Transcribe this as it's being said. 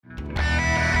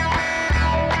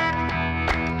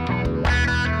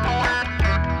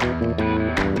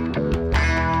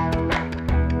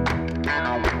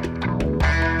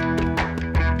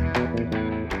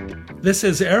This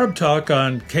is Arab Talk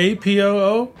on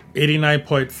KPOO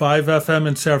 89.5 FM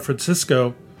in San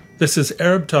Francisco. This is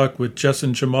Arab Talk with Jess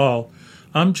and Jamal.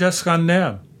 I'm Jess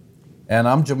Ghannam. And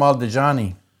I'm Jamal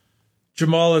Dajani.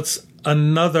 Jamal, it's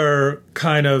another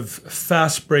kind of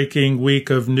fast-breaking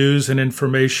week of news and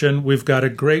information. We've got a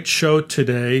great show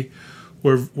today.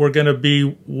 We're going to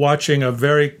be watching a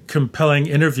very compelling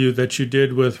interview that you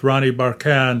did with Rani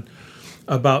Barkan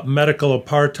about medical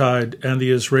apartheid and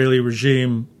the Israeli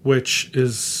regime, which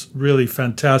is really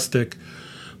fantastic.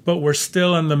 But we're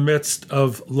still in the midst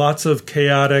of lots of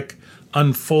chaotic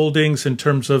unfoldings in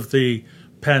terms of the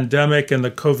pandemic and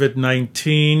the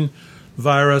COVID-19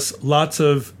 virus. Lots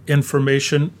of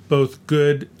information, both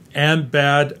good and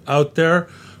bad, out there,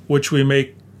 which we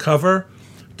may cover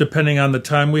depending on the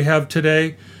time we have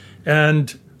today.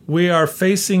 And we are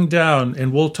facing down,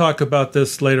 and we'll talk about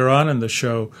this later on in the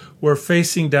show, we're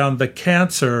facing down the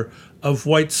cancer of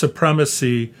white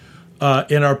supremacy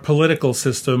in our political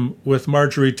system with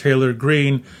Marjorie Taylor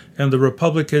Greene and the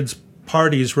Republican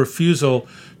Party's refusal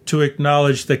to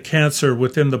acknowledge the cancer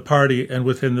within the party and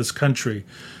within this country.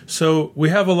 So we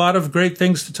have a lot of great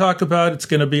things to talk about. It's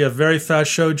going to be a very fast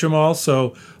show, Jamal,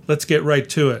 so let's get right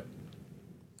to it.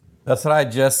 That's right,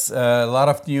 Jess. A lot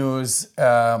of news.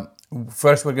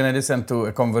 First, we're going to listen to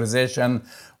a conversation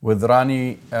with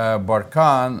Rani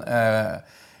Barkan.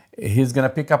 He's going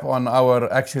to pick up on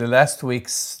our actually last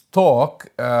week's talk,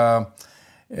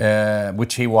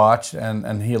 which he watched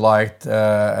and he liked.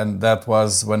 And that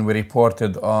was when we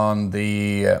reported on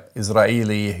the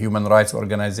Israeli human rights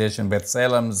organization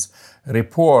B'Tselem's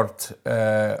report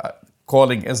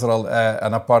calling Israel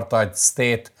an apartheid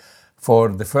state for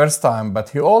the first time. But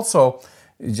he also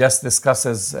just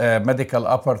discusses medical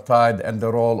apartheid and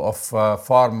the role of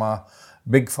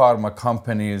big pharma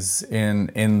companies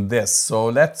in this. So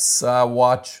let's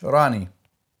watch Rani.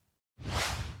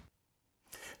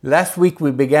 Last week we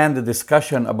began the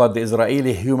discussion about the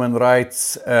Israeli human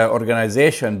rights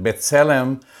organization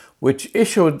B'Tselem, which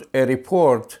issued a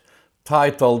report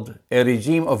titled "A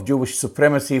Regime of Jewish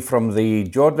Supremacy from the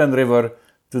Jordan River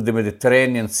to the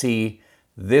Mediterranean Sea.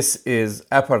 This is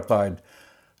Apartheid."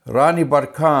 Rani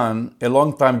Barkan, a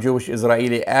longtime Jewish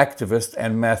Israeli activist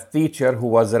and math teacher who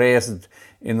was raised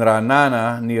in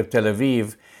Ra'anana near Tel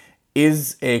Aviv,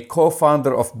 is a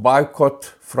co-founder of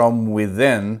Boycott from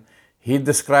Within. He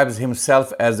describes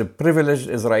himself as a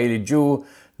privileged Israeli Jew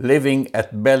living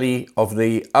at belly of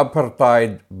the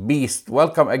apartheid beast.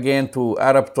 Welcome again to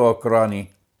Arab Talk, Rani.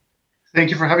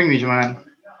 Thank you for having me, Jamal.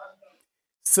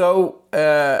 So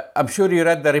I'm sure you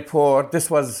read the report. This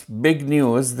was big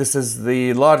news. This is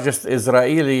the largest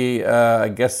Israeli,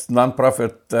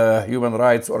 nonprofit human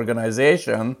rights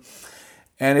organization.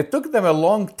 And it took them a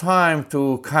long time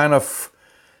to kind of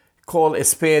call a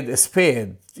spade,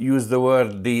 use the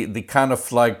word, the kind of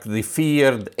like the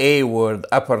feared A word,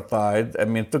 apartheid. I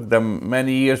mean, it took them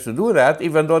many years to do that,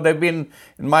 even though they've been,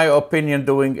 in my opinion,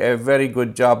 doing a very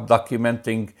good job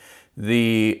documenting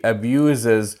the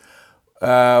abuses.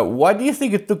 Why do you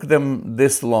think it took them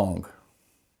this long?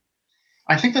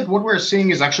 I think that what we're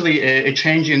seeing is actually a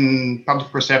change in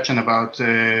public perception about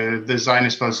the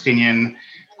Zionist-Palestinian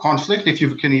conflict, if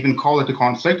you can even call it a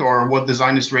conflict, or what the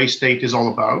Zionist race state is all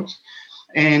about.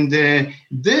 And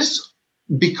this,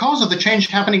 because of the change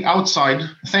happening outside,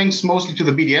 thanks mostly to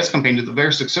the BDS campaign, the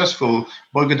very successful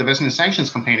boycott, divestment, and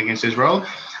sanctions campaign against Israel,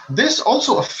 this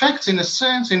also affects, in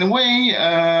a way,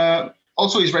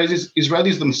 also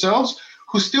Israelis themselves,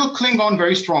 who still cling on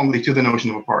very strongly to the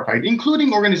notion of apartheid,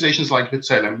 including organizations like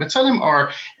B'Tselem.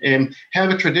 B'Tselem have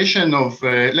a tradition of,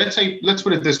 let's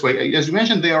put it this way. As you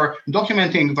mentioned, they are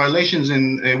documenting violations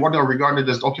in what are regarded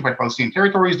as occupied Palestinian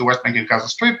territories, the West Bank and Gaza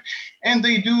Strip, and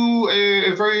they do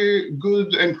a very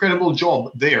good and credible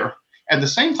job there. At the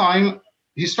same time,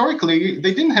 historically,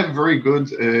 they didn't have a very good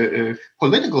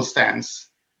political stance.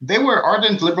 They were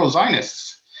ardent liberal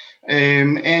Zionists.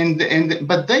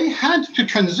 But they had to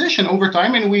transition over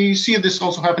time, and we see this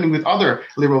also happening with other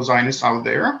liberal Zionists out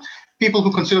there, people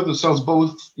who consider themselves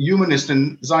both humanist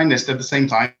and Zionist at the same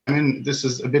time. And this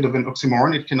is a bit of an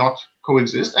oxymoron; it cannot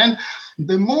coexist. And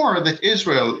the more that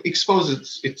Israel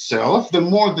exposes itself, the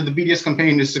more that the BDS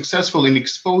campaign is successful in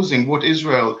exposing what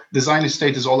Israel, the Zionist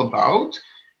state, is all about,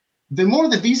 the more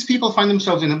that these people find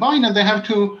themselves in a bind, and they have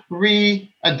to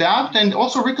readapt and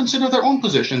also reconsider their own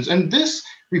positions. And this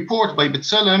report by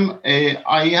B'Tselem,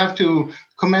 I have to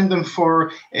commend them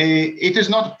for, it is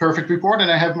not a perfect report, and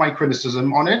I have my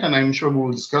criticism on it, and I'm sure we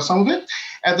will discuss some of it.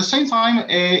 At the same time,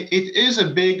 it is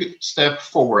a big step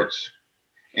forward.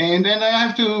 And then I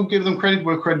have to give them credit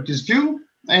where credit is due.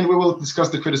 and we will discuss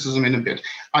the criticism in a bit.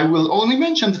 I will only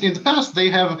mention that in the past they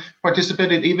have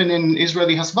participated even in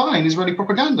Israeli Hasbara, in Israeli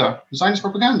propaganda, Zionist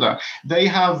propaganda. They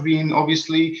have been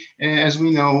obviously, as we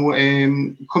know,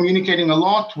 communicating a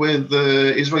lot with the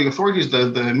Israeli authorities,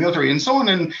 the military and so on,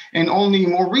 and only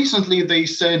more recently they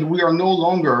said we are no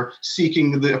longer seeking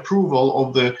the approval of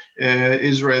the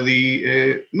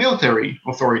Israeli military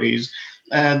authorities.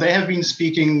 They have been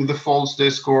speaking the false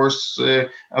discourse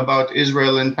about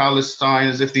Israel and Palestine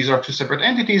as if these are two separate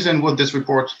entities, and what this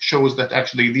report shows that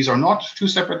actually these are not two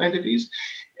separate entities.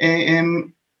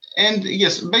 And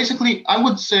yes, basically, I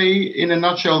would say in a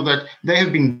nutshell that they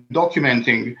have been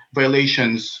documenting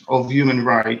violations of human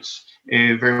rights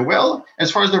very well.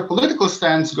 As far as their political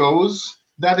stance goes,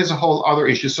 that is a whole other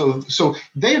issue. So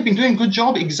they have been doing a good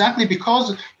job exactly because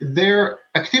their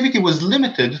activity was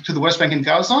limited to the West Bank and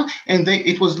Gaza, and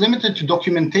it was limited to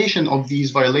documentation of these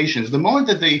violations. The moment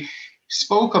that they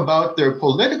spoke about their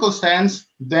political stance,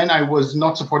 then I was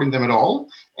not supporting them at all.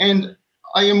 And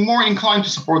I am more inclined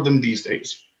to support them these days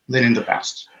than in the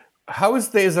past. How is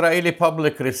the Israeli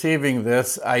public receiving this?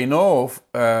 I know,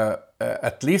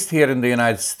 at least here in the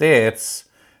United States,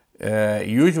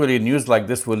 usually news like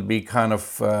this will be kind of,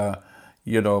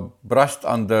 brushed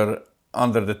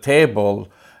under the table,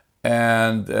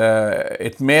 and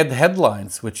it made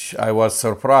headlines, which I was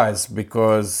surprised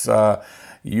because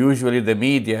usually the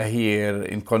media here,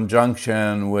 in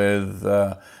conjunction with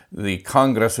the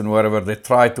Congress and wherever, they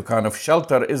try to kind of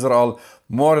shelter Israel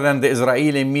more than the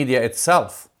Israeli media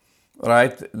itself.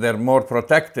 Right? They're more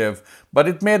protective, but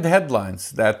it made headlines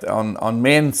that on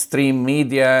mainstream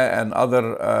media and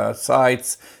other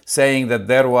sites saying that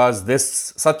there was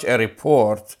such a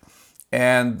report,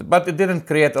 but it didn't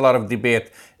create a lot of debate.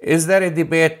 Is there a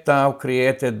debate now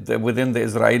created within the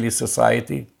Israeli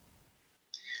society?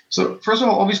 So first of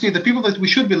all, obviously, the people that we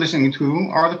should be listening to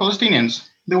are the Palestinians,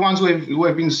 the ones who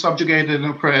have been subjugated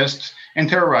and oppressed and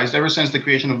terrorized ever since the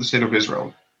creation of the State of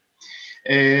Israel.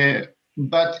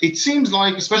 But it seems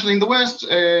like, especially in the West,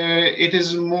 it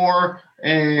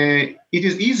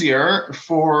is easier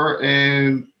for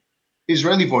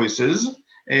Israeli voices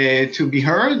to be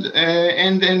heard,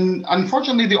 and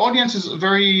unfortunately, the audience is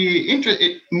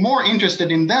more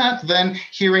interested in that than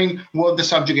hearing what the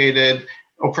subjugated,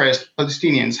 oppressed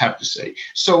Palestinians have to say.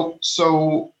 So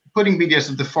putting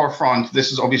BDS at the forefront,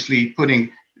 this is obviously putting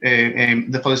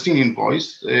the Palestinian voice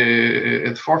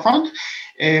at the forefront.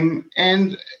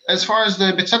 And as far as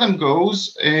the B'Tselem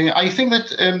goes, I think that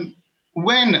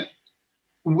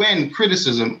when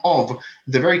criticism of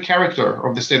the very character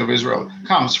of the State of Israel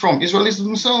comes from Israelis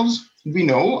themselves,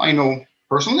 I know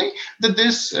personally, that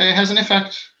this has an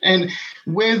effect. And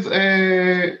with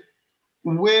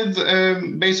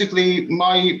basically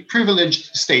my privileged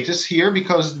status here,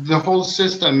 because the whole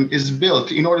system is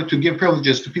built in order to give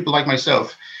privileges to people like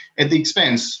myself at the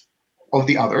expense of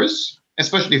the others,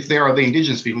 especially if they are the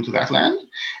indigenous people to that land.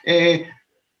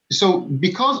 So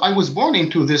because I was born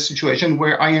into this situation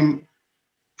where I am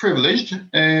privileged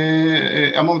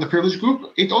among the privileged group,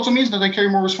 it also means that I carry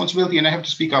more responsibility and I have to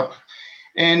speak up.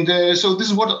 And so this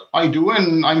is what I do,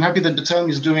 and I'm happy that B'Tselem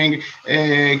is doing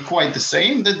quite the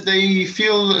same, that they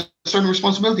feel a certain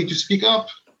responsibility to speak up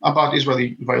about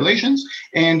Israeli violations.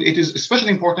 And it is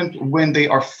especially important when they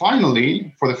are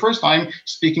finally, for the first time,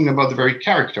 speaking about the very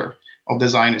character of the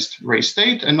Zionist race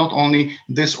state, and not only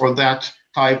this or that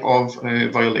type of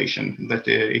violation that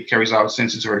it carries out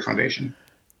since its very foundation.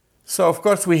 So, of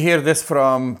course, we hear this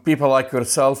from people like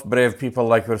yourself, brave people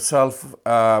like yourself.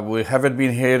 We haven't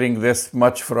been hearing this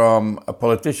much from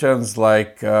politicians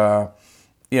like, we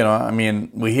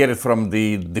hear it from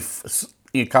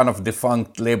the kind of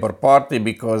defunct Labour Party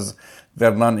because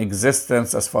they're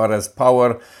non-existent as far as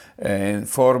power.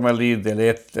 Formerly, the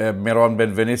late Meron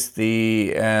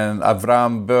Benvenisti and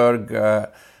Avram Berg,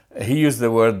 he used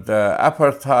the word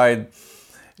apartheid.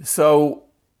 So,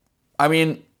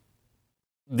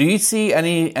 do you see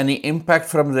any impact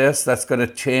from this that's going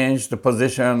to change the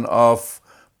position of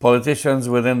politicians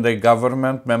within the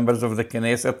government, members of the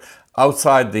Knesset,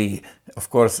 outside the, of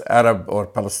course, Arab or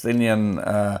Palestinian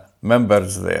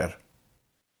members there?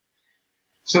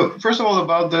 So, first of all,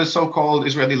 about the so-called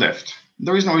Israeli left.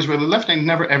 There is no Israeli left and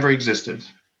never ever existed.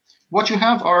 What you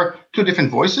have are two different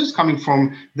voices coming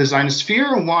from the Zionist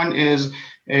sphere. One is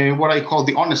what I call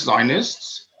the honest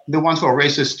Zionists, the ones who are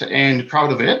racist and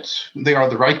proud of it. They are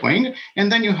the right wing.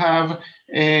 And then you have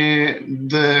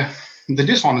the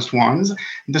dishonest ones,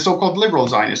 the so-called liberal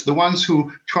Zionists, the ones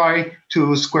who try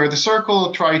to square the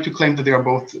circle, try to claim that they are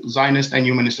both Zionist and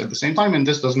humanist at the same time, and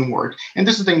this doesn't work. And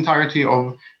this is the entirety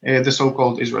of the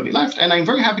so-called Israeli left, and I'm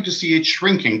very happy to see it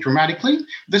shrinking dramatically.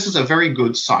 This is a very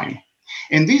good sign.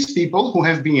 And these people who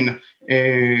have been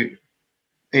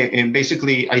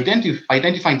basically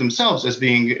identifying themselves as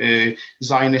being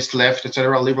Zionist left,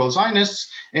 etc., liberal Zionists,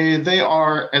 they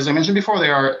are, as I mentioned before, they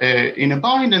are in a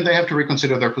bind and they have to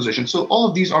reconsider their position. So all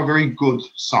of these are very good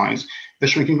signs. The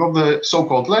shrinking of the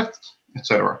so-called left,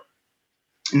 etc.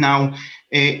 Now,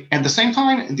 at the same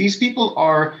time, these people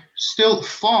are still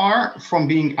far from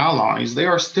being allies. They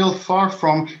are still far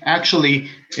from actually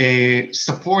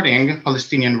supporting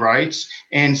Palestinian rights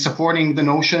and supporting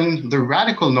the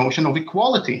radical notion of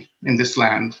equality in this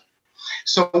land.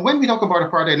 So when we talk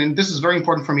about apartheid, and this is very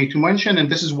important for me to mention, and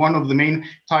this is one of the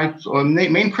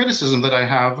main criticism that I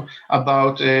have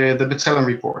about the B'Tselem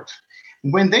report.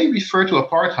 When they refer to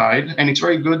apartheid, and it's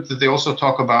very good that they also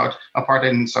talk about apartheid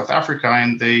in South Africa,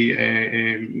 and they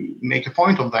make a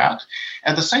point of that.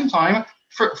 At the same time,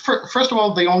 first of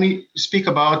all, they only speak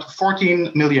about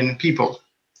 14 million people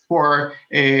who are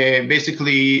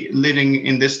basically living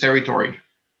in this territory,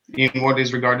 in what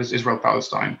is regarded as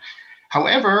Israel-Palestine.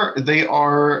 However, they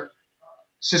are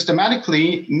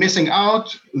systematically missing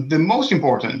out the most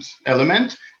important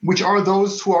element, which are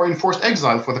those who are in forced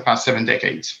exile for the past 7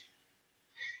 decades.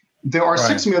 There are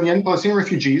 6 million Palestinian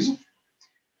refugees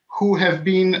who have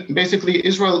been basically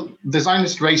Israel, the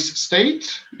Zionist race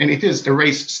state, and it is a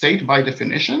race state by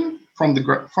definition from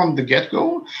the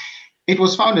get-go. It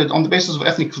was founded on the basis of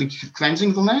ethnically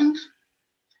cleansing the land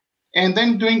and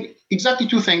then doing exactly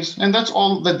two things, and that's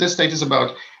all that this state is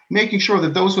about: making sure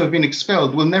that those who have been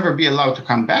expelled will never be allowed to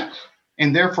come back,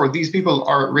 and therefore these people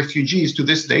are refugees to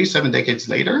this day, 7 decades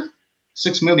later,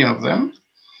 6 million of them.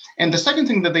 And the second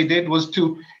thing that they did was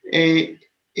to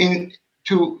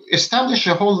establish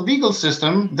a whole legal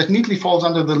system that neatly falls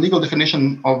under the legal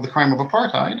definition of the crime of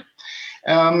apartheid,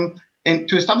 and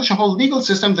to establish a whole legal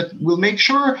system that will make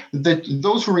sure that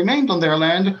those who remained on their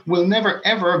land will never,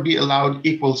 ever be allowed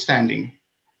equal standing.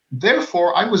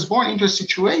 Therefore, I was born into a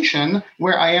situation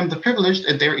where I am the privileged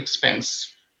at their expense.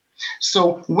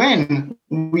 So when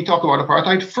we talk about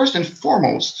apartheid, first and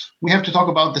foremost, we have to talk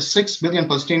about the 6 billion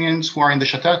Palestinians who are in the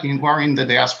Shatat, who are in the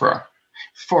diaspora,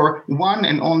 for one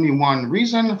and only one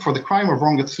reason: for the crime of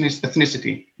wrong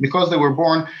ethnicity, because they were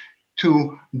born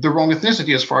to the wrong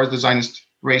ethnicity as far as the Zionist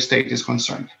race state is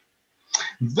concerned.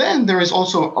 Then there is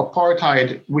also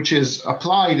apartheid, which is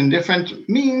applied in different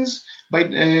means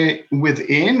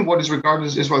within what is regarded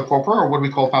as Israel proper, or what we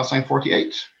call Palestine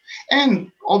 48.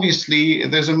 And obviously,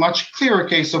 there's a much clearer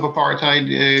case of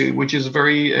apartheid, which is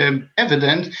very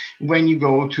evident when you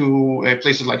go to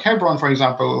places like Hebron, for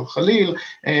example, Khalil,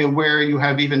 where you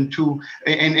have even two,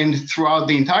 and throughout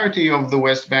the entirety of the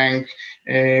West Bank,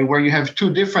 where you have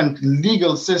two different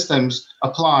legal systems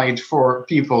applied for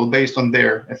people based on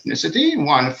their ethnicity,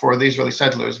 one for the Israeli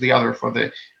settlers, the other for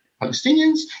the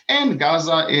Palestinians. And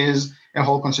Gaza is a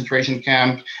whole concentration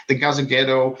camp. The Gaza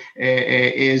ghetto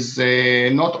is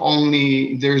not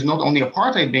only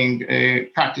apartheid being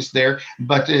practiced there,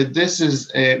 but this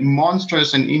is a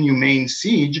monstrous and inhumane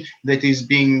siege that is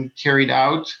being carried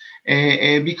out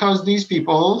because these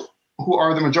people, who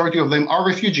are the majority of them, are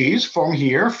refugees from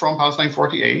here, from Palestine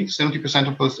 48.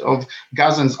 70% of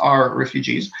Gazans are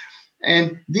refugees.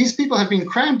 And these people have been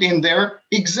crammed in there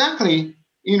exactly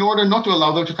in order not to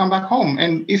allow them to come back home.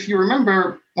 And if you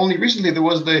remember, only recently there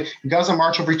was the Gaza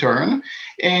March of Return,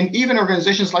 and even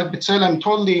organizations like B'Tselem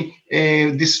totally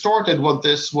distorted what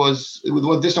this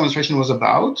demonstration was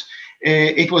about.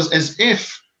 It was as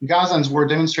if Gazans were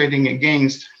demonstrating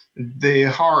against the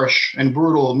harsh and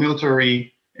brutal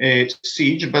military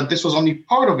siege, but this was only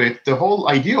part of it. The whole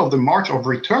idea of the March of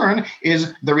Return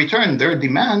is their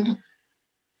demand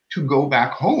to go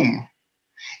back home.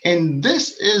 And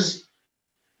this is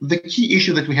the key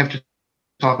issue that we have to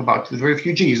talk about: the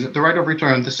refugees, the right of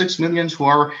return, the 6 million who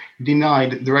are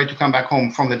denied the right to come back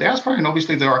home from the diaspora. And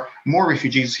obviously there are more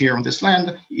refugees here on this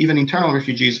land, even internal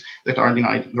refugees that are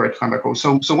denied the right to come back home.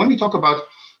 So when we talk about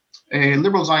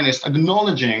liberal Zionists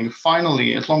acknowledging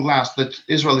finally at long last that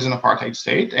Israel is an apartheid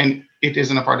state, and it is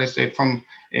an apartheid state from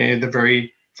its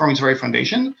very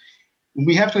foundation,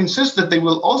 we have to insist that they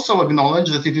will also acknowledge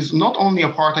that it is not only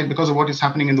apartheid because of what is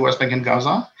happening in the West Bank and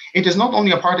Gaza. It is not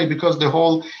only apartheid because the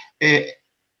whole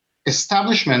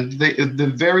establishment,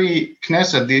 the very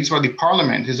Knesset, the Israeli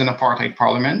parliament, is an apartheid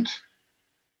parliament.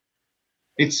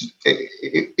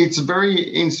 Its very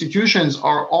institutions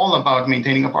are all about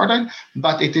maintaining apartheid,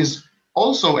 but it is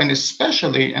also and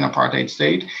especially an apartheid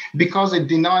state because it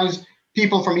denies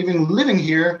people from even living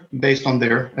here based on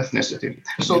their ethnicity.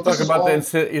 So you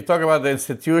talk about the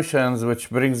institutions, which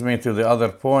brings me to the other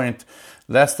point.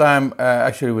 Last time,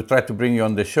 actually, we tried to bring you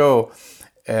on the show,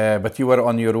 but you were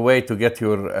on your way to get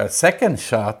your second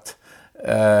shot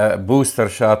booster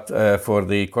shot for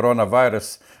the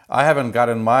coronavirus. I haven't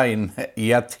gotten mine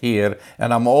yet here,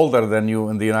 and I'm older than you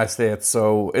in the United States,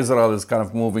 so Israel is kind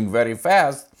of moving very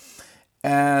fast.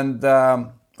 And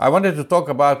I wanted to talk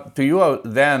to you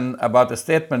then about a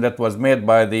statement that was made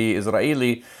by the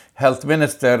Israeli Health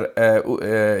Minister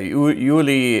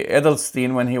Yuli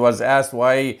Edelstein when he was asked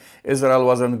why Israel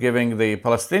wasn't giving the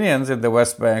Palestinians in the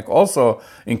West Bank, also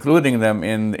including them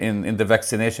in the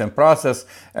vaccination process.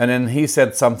 And then he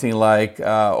said something like,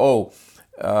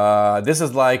 this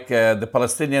is like the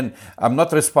Palestinian, I'm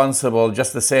not responsible,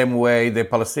 just the same way the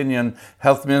Palestinian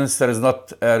health minister is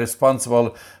not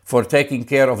responsible for taking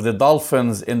care of the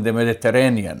dolphins in the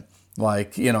Mediterranean.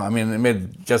 Like,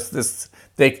 just this,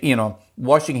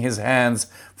 washing his hands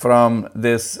from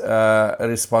this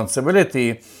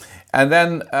responsibility. And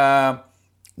then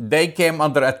they came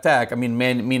under attack,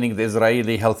 meaning the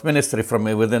Israeli health ministry from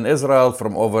within Israel,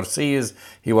 from overseas.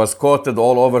 He was quoted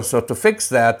all over. So to fix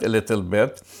that a little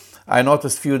bit, I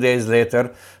noticed a few days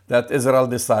later that Israel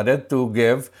decided to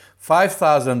give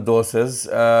 5,000 doses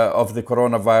of the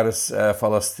coronavirus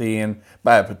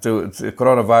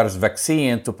coronavirus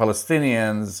vaccine to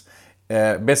Palestinians,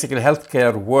 basically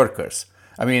healthcare workers.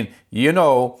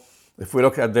 If we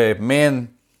look at the main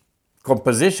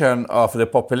composition of the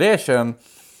population,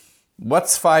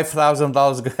 what's 5,000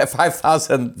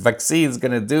 vaccines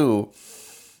going to do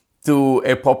to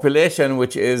a population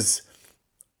which is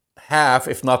half,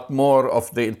 if not more,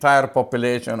 of the entire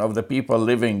population of the people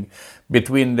living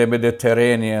between the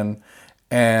Mediterranean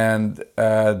and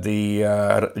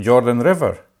the Jordan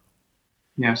River?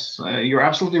 Yes, you're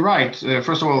absolutely right.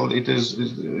 First of all, it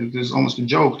is almost a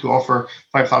joke to offer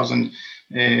 5,000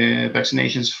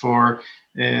 vaccinations for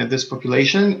this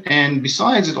population. And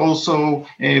besides, it also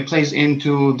plays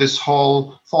into this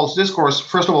whole false discourse,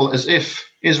 first of all, as if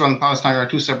Israel and Palestine are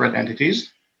two separate entities,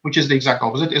 which is the exact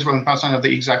opposite. Israel and Palestine have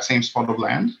the exact same spot of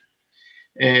land.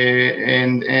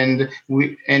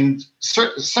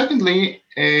 Secondly,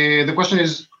 the question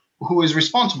is, who is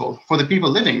responsible for the people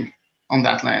living on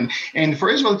that land? And for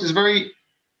Israel, it is very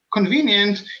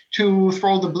convenient to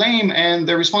throw the blame and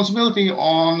the responsibility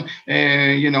on,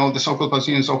 the so-called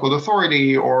Palestinian so-called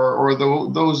authority or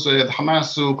those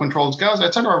Hamas who controls Gaza,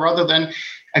 etc., rather than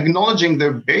acknowledging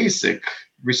their basic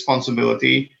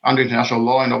responsibility under international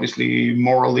law and obviously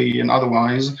morally and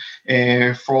otherwise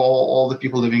for all the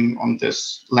people living on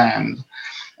this land.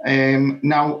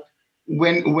 Now,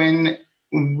 when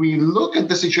we look at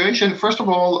the situation, first of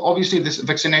all, obviously this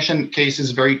vaccination case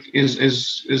is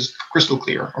crystal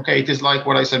clear. Okay, it is like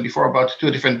what I said before about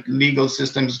two different legal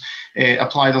systems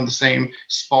applied on the same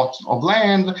spot of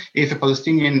land. If a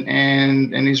Palestinian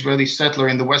and an Israeli settler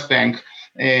in the West Bank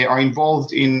are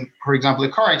involved in, for example, a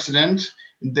car accident,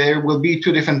 there will be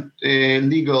two different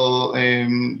legal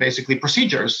basically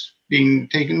procedures being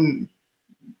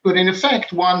put in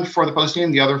effect, one for the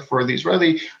Palestinian, the other for the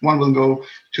Israeli. One will go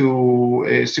to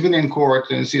a civilian court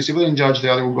and see a civilian judge,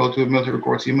 the other will go to a military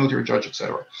court, see a military judge,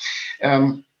 etc.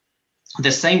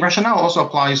 The same rationale also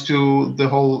applies to the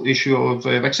whole issue of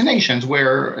vaccinations,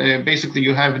 where basically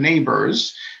you have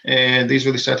neighbors, the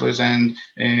Israeli settlers and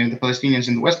the Palestinians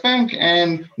in the West Bank,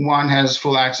 and one has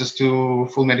full access to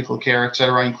full medical care,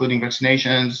 etc., including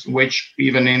vaccinations, which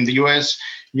even in the US,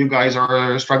 you guys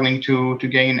are struggling to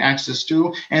gain access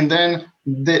to. And then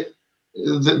the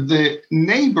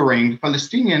neighboring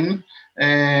Palestinian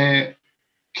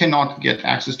cannot get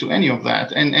access to any of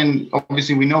that. And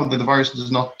obviously we know that the virus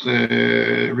does not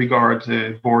regard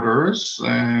borders.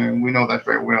 We know that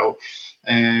very well.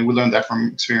 We learned that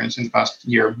from experience in the past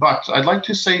year. But I'd like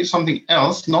to say something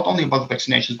else, not only about the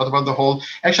vaccinations, but about the whole,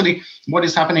 actually, what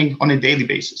is happening on a daily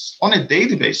basis. On a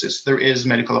daily basis, there is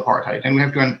medical apartheid, and we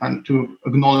have to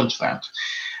acknowledge that.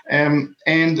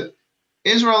 And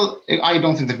Israel, I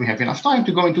don't think that we have enough time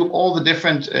to go into all the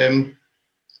different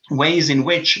ways in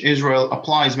which Israel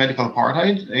applies medical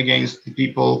apartheid against the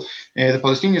people, the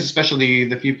Palestinians, especially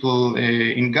the people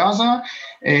in Gaza.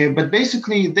 But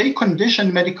basically, they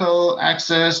condition medical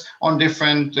access on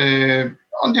different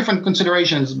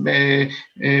considerations,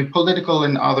 political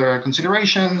and other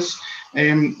considerations.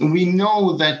 We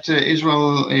know that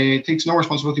Israel takes no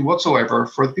responsibility whatsoever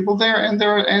for the people there,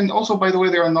 and also, by the way,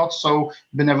 they are not so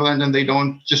benevolent, and they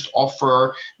don't just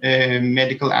offer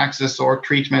medical access or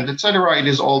treatment, etc. It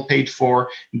is all paid for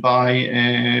by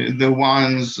the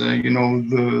ones,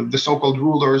 the so-called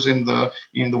rulers in the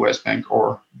West Bank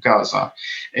or Gaza.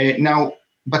 Now,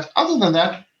 but other than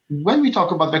that, when we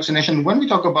talk about vaccination, when we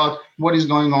talk about what is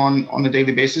going on a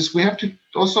daily basis, we have to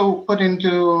also put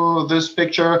into this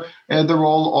picture the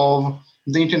role of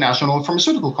the international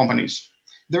pharmaceutical companies.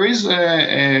 There is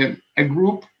a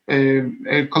group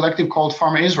a collective called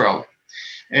Pharma Israel,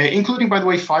 including, by the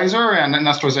way, Pfizer and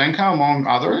AstraZeneca, among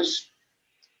others.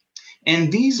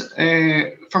 And these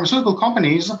pharmaceutical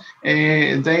companies,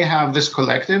 they have this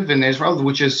collective in Israel,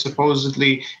 which is supposed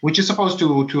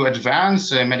to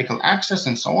advance medical access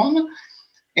and so on.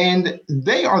 And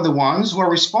they are the ones who are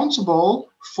responsible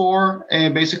for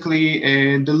basically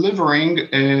delivering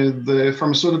the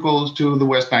pharmaceuticals to the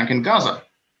West Bank and Gaza.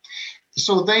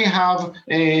 So they have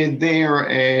their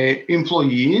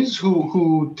employees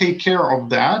who take care of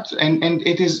that, and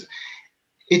it is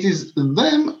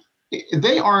them.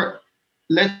 They are,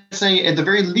 let's say, at the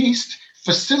very least,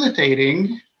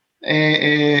 facilitating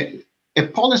a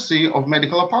policy of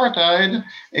medical apartheid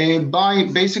by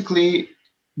basically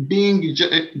being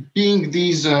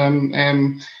these, these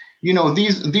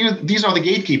are the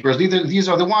gatekeepers. These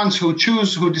are the ones who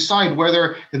decide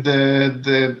whether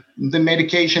the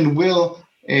medication will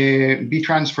be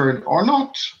transferred or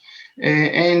not.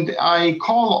 And I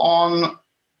call on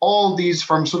all these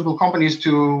pharmaceutical companies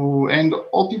and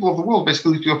all people of the world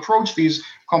basically to approach these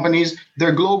companies.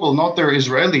 They're global, not their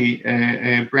Israeli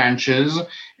branches,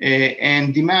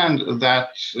 and demand that,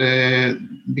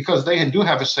 because they do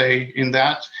have a say in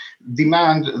that,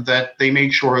 demand that they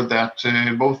make sure that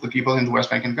both the people in the West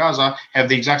Bank and Gaza have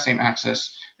the exact same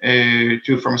access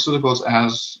to pharmaceuticals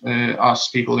as us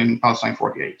people in Palestine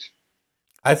 48.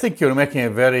 I think you're making a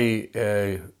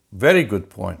very good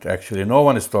point, actually. No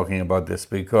one is talking about this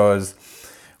because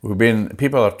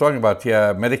people are talking about,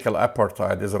 medical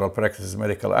apartheid. Israel practices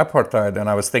medical apartheid. And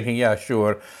I was thinking,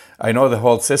 sure, I know the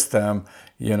whole system.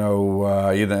 Israel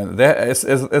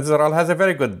has a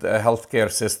very good healthcare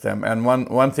system. And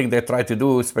one thing they try to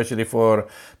do, especially for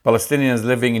Palestinians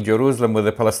living in Jerusalem with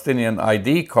the Palestinian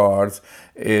ID cards,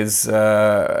 is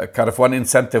kind of one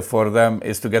incentive for them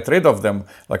is to get rid of them.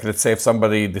 Like, let's say if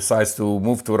somebody decides to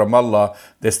move to Ramallah,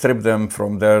 they strip them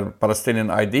from their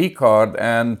Palestinian ID card.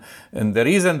 And the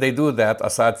reason they do that,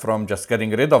 aside from just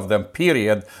getting rid of them,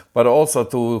 period, but also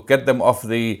to get them off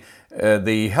the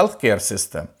healthcare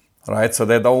system. Right, so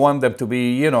they don't want them to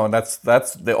be, that's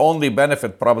the only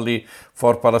benefit probably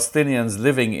for Palestinians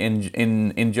living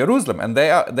in Jerusalem, and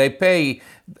they pay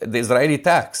the Israeli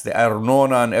tax, the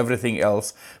arnona and everything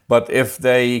else. But if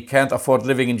they can't afford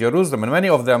living in Jerusalem, and many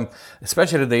of them,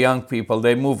 especially the young people,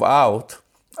 they move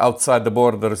outside the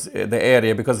borders, the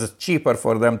area, because it's cheaper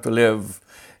for them to live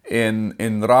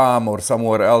in Ram or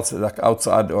somewhere else, like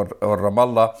outside or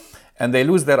Ramallah, and they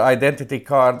lose their identity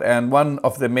card. And one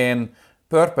of the main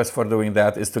purpose for doing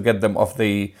that is to get them off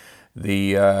the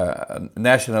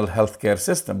national healthcare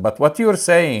system. But what you're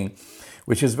saying,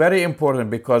 which is very important,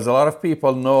 because a lot of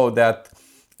people know that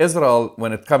Israel,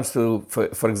 when it comes to,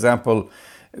 for example,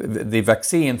 the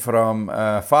vaccine from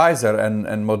Pfizer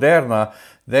and Moderna,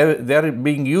 they're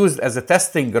being used as a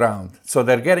testing ground. So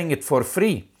they're getting it for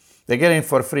free. They're getting it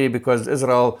for free because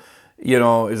Israel,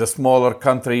 is a smaller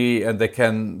country and they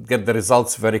can get the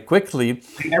results very quickly.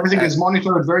 Everything is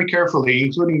monitored very carefully,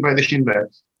 including by the Shin Bet.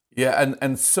 Yeah,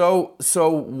 and so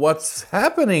what's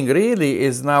happening really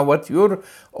is now what you're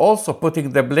also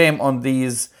putting the blame on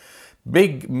these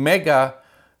big mega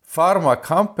pharma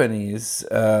companies,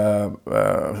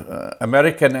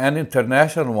 American and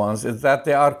international ones, is that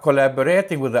they are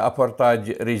collaborating with the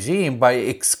apartheid regime by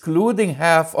excluding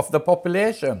half of the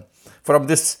population from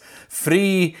this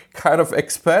free kind of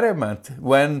experiment,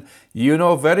 when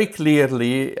very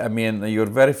clearly, you're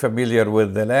very familiar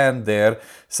with the land there,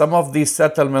 some of these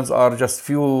settlements are just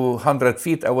few 100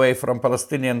 feet away from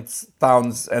Palestinian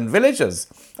towns and villages.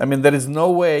 There is no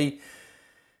way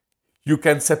you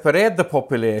can separate the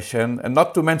population, and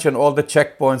not to mention all the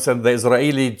checkpoints and the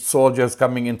Israeli soldiers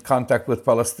coming in contact with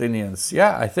Palestinians.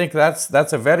 Yeah, I think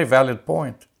that's a very valid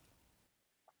point.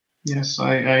 Yes,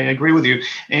 I agree with you.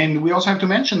 And we also have to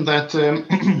mention that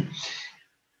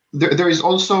there is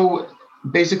also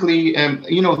basically,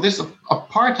 this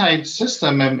apartheid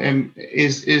system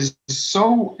is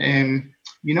so,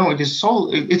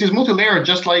 it is multi-layered,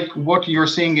 just like what you're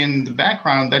seeing in the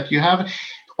background, that you have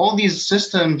all these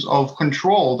systems of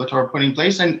control that are put in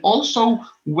place. And also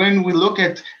when we look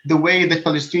at the way that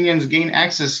Palestinians gain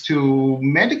access to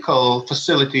medical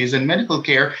facilities and medical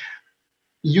care,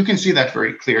 you can see that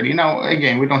very clearly. Now,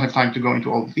 again, we don't have time to go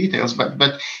into all the details,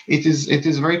 but it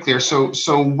is very clear. So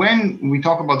when we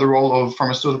talk about the role of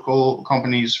pharmaceutical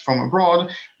companies from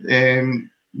abroad,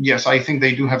 yes, I think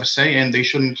they do have a say, and they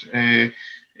shouldn't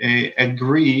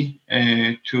agree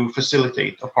to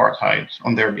facilitate apartheid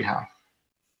on their behalf.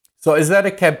 So is that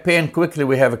a campaign, quickly,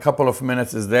 we have a couple of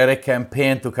minutes, is there a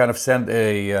campaign to kind of send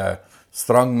a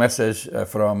strong message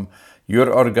from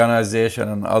your organization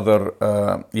and other,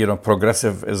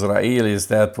 progressive Israelis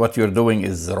that what you're doing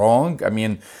is wrong. I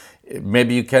mean,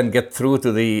 maybe you can get through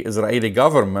to the Israeli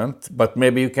government, but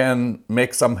maybe you can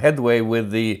make some headway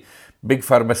with the big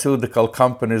pharmaceutical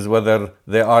companies, whether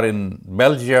they are in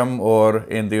Belgium or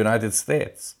in the United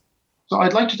States. So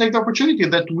I'd like to take the opportunity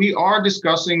that we are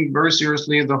discussing very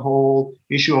seriously the whole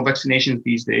issue of vaccinations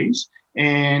these days,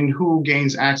 and who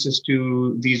gains access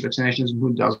to these vaccinations and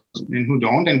who doesn't and who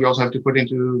don't. And we also have to put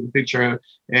into the picture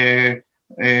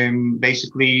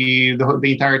basically the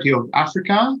entirety of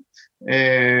Africa,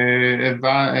 a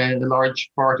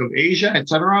large part of Asia,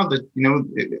 etc. That,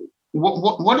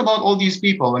 what about all these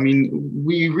people? I mean,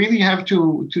 we really have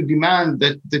to demand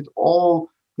that all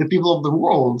the people of the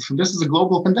world, this is a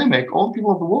global pandemic, all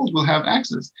people of the world will have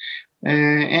access.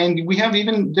 And we have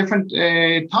even different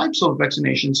types of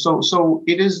vaccinations. So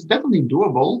it is definitely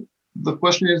doable. The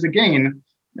question is, again,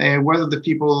 whether the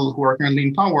people who are currently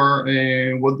in power,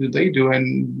 what do they do,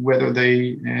 and whether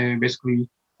they basically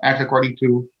act according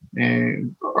to,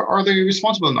 are they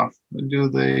responsible enough? Do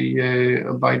they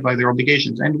abide by their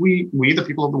obligations? And we, the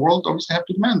people of the world, obviously have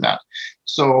to demand that.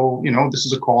 So, this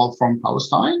is a call from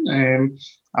Palestine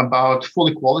about full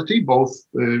equality, both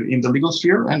in the legal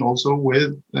sphere and also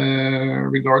with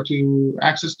regard to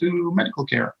access to medical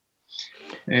care.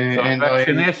 And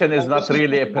vaccination is not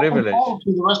really a privilege. To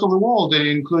the rest of the world,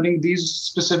 including these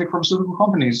specific pharmaceutical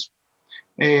companies.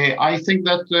 I think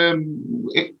that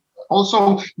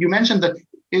also you mentioned that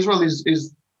Israel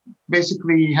is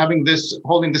basically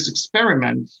holding this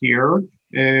experiment here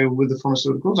with the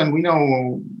pharmaceuticals, and we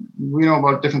know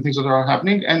about different things that are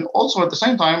happening. And also at the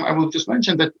same time, I will just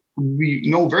mention that we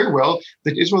know very well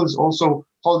that Israel is also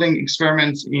holding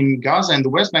experiments in Gaza and the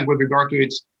West Bank with regard to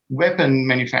its weapon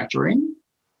manufacturing.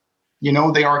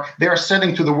 They are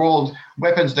selling to the world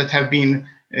weapons that have been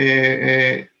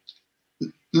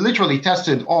literally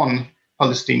tested on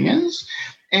Palestinians.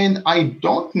 And I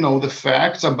don't know the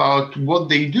facts about what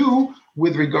they do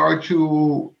with regard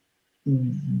to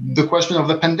the question of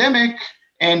the pandemic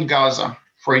and Gaza,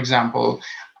 for example.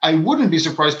 I wouldn't be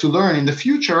surprised to learn in the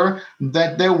future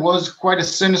that there was quite a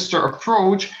sinister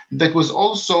approach that was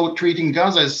also treating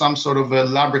Gaza as some sort of a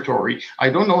laboratory.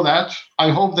 I don't know that. I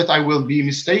hope that I will be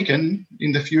mistaken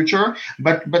in the future,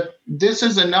 but this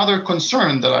is another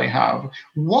concern that I have.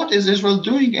 What is Israel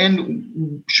doing,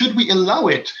 and should we allow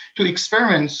it to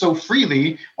experiment so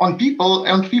freely on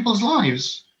people's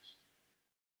lives?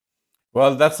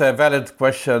 Well, that's a valid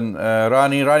question,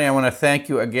 Rani. Rani, I want to thank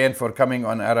you again for coming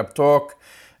on Arab Talk.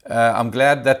 I'm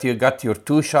glad that you got your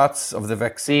 2 shots of the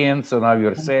vaccine, so now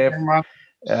you're safe.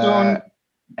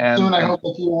 Soon I hope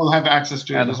that you will have access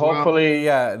to it as well. And hopefully,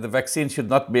 the vaccine should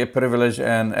not be a privilege,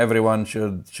 and everyone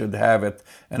should have it.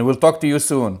 And we'll talk to you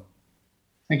soon.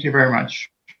 Thank you very much.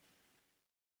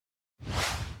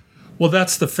 Well,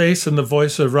 that's the face and the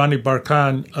voice of Rani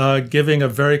Barkan giving a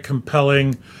very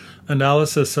compelling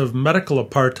analysis of medical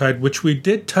apartheid, which we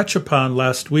did touch upon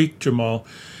last week, Jamal.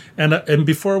 And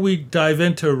before we dive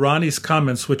into Rani's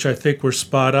comments, which I think were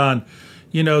spot on,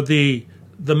 the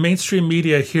mainstream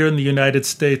media here in the United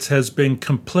States has been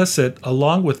complicit,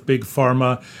 along with Big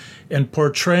Pharma, in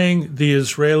portraying the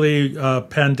Israeli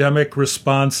pandemic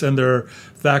response and their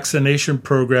vaccination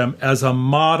program as a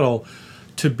model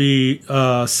to be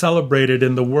celebrated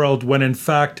in the world, when in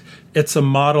fact it's a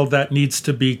model that needs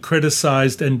to be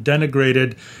criticized and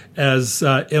denigrated as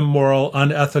immoral,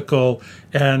 unethical,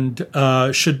 and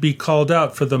should be called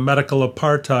out for the medical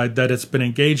apartheid that it's been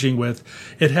engaging with.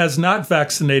 It has not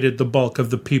vaccinated the bulk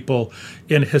of the people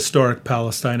in historic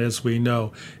Palestine, as we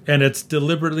know, and it's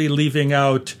deliberately leaving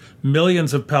out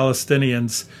millions of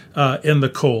Palestinians in the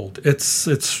cold.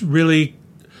 It's really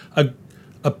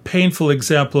a painful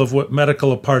example of what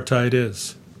medical apartheid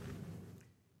is.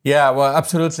 Yeah, well,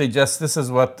 absolutely. This is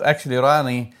what actually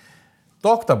Rani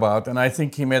talked about, and I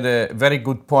think he made a very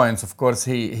good points. Of course,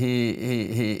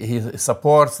 he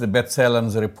supports the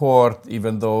B'Tselem's report,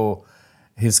 even though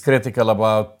he's critical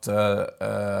about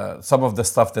some of the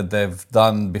stuff that they've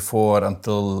done before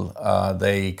until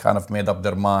they kind of made up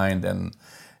their mind and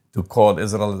to call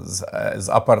Israel as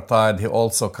apartheid. He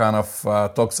also kind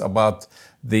of talks about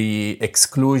the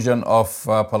exclusion of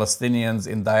Palestinians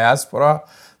in diaspora.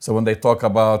 So when they talk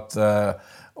about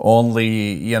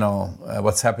only,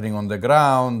 what's happening on the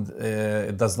ground,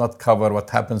 it does not cover what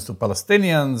happens to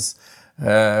Palestinians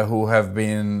who have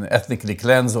been ethnically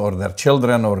cleansed, or their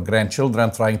children or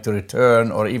grandchildren trying to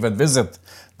return or even visit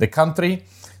the country.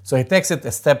 So he takes it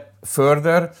a step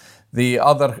further. The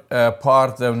other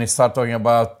part, when we start talking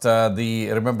about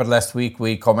remember last week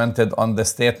we commented on the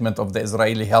statement of the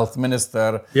Israeli health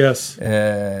minister, yes,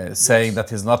 saying that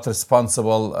he's not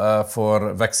responsible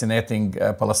for vaccinating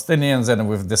Palestinians, and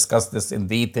we've discussed this in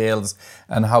details,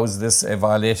 and how is this a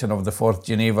violation of the Fourth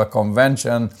Geneva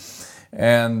Convention.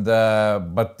 And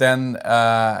but then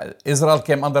Israel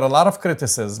came under a lot of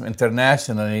criticism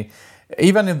internationally.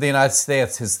 Even in the United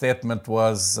States, his statement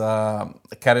was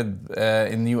carried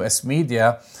in U.S.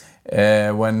 media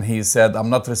when he said, I'm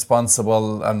not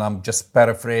responsible, and I'm just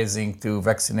paraphrasing, to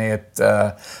vaccinate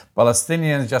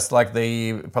Palestinians, just like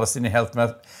the Palestinian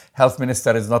health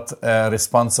minister is not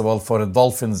responsible for the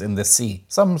dolphins in the sea.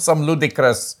 Some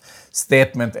ludicrous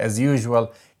statement, as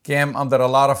usual, came under a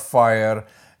lot of fire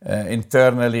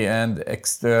internally and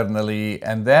externally.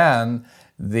 And then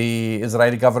the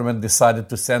Israeli government decided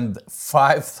to send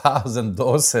 5,000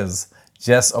 doses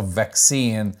just of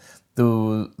vaccine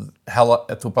to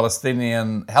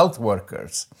Palestinian health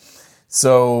workers.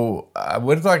 So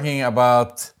we're talking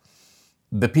about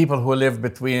the people who live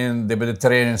between the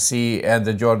Mediterranean Sea and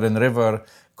the Jordan River,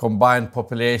 combined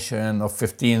population of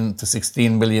 15 to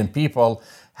 16 million people.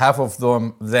 Half of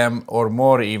them or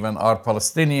more even are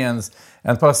Palestinians,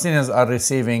 and Palestinians are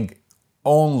receiving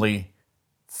only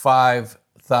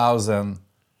 5,000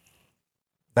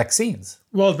 vaccines.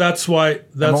 Well, that's why.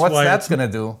 What's that going to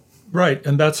do? Right,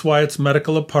 and that's why it's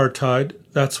medical apartheid.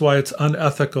 That's why it's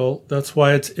unethical. That's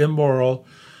why it's immoral,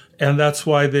 and that's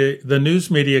why the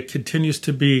news media continues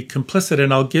to be complicit.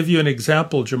 And I'll give you an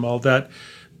example, Jamal, that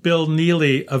Bill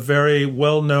Neely, a very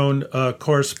well-known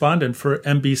correspondent for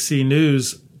NBC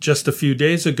News, just a few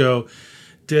days ago,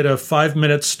 did a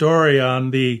 5-minute story on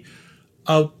the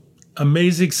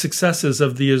amazing successes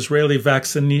of the Israeli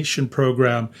vaccination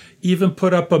program, even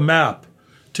put up a map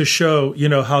to show,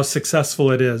 how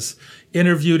successful it is.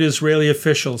 Interviewed Israeli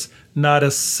officials, not a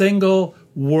single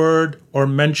word or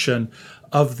mention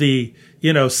of the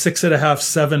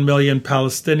 6.5-7 million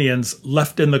Palestinians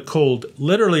left in the cold,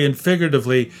 literally and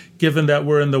figuratively, given that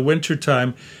we're in the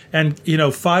wintertime. And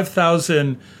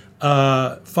 5,000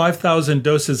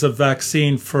 doses of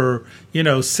vaccine for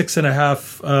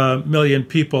 6.5 million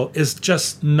people is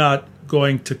just not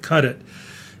going to cut it.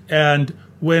 And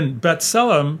when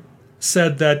B'Tselem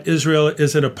said that Israel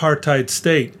is an apartheid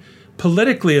state,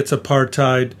 politically it's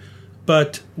apartheid,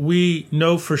 but we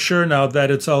know for sure now that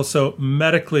it's also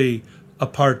medically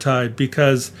apartheid,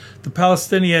 because the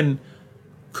Palestinian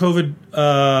COVID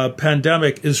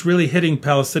pandemic is really hitting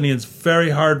Palestinians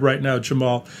very hard right now,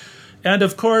 Jamal. And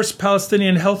of course,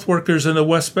 Palestinian health workers in the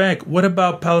West Bank. What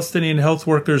about Palestinian health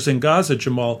workers in Gaza,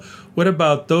 Jamal? What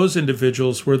about those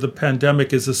individuals where the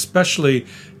pandemic is especially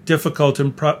difficult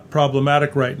and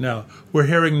problematic right now? We're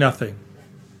hearing nothing.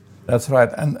 That's right.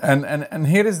 And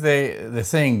here is the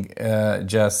thing,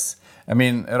 Jess. I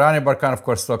mean, Rani Barkan, of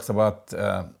course, talks about,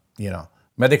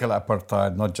 medical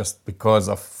apartheid, not just because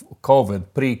of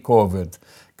COVID, pre-COVID.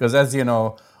 Because as you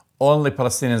know, only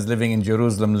Palestinians living in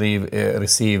Jerusalem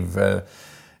receive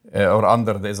or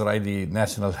under the Israeli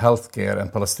national health care,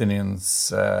 and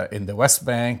Palestinians in the West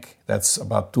Bank, that's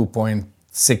about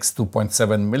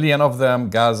 2.7 million of them.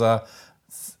 Gaza,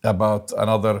 about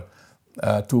another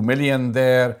 2 million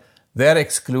there. They're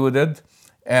excluded.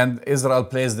 And Israel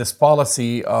plays this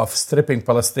policy of stripping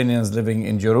Palestinians living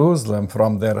in Jerusalem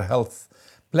from their health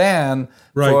plan,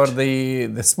 right, for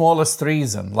the smallest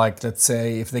reason. Like, let's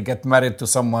say, if they get married to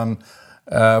someone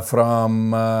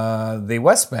from the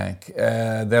West Bank,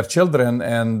 their children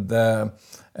and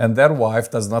their wife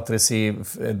they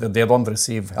don't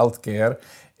receive health care.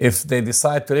 If they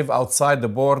decide to live outside the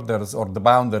borders or the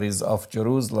boundaries of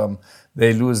Jerusalem,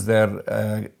 they lose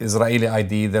their Israeli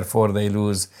ID, therefore they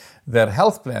lose their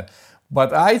health plan.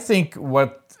 But I think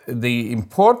what the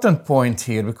important point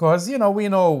here, because, we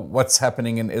know what's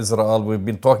happening in Israel. We've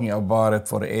been talking about it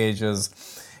for ages.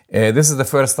 This is the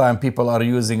first time people are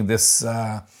using this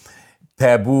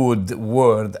tabooed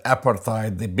word,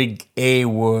 apartheid, the big A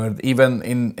word. Even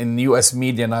in U.S.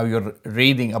 media now, you're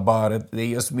reading about it. The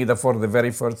U.S. media, for the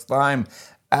very first time,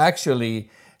 actually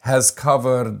has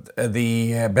covered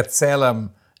the B'Tselem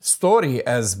story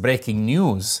as breaking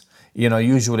news.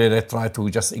 Usually they try to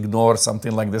just ignore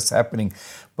something like this happening.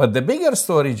 But the bigger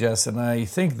story, Jess, and I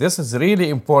think this is really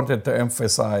important to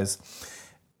emphasize,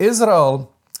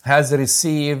 Israel has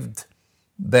received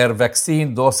their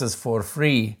vaccine doses for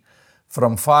free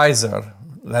from Pfizer,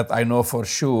 that I know for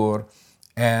sure,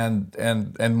 and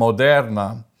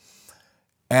Moderna.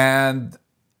 And,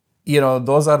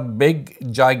 those are big,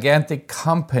 gigantic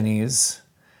companies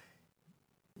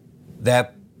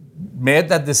that made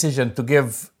that decision to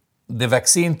give the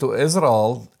vaccine to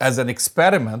Israel as an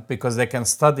experiment because they can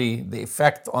study the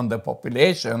effect on the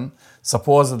population.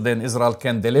 Supposedly, Israel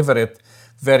can deliver it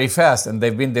very fast, and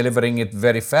they've been delivering it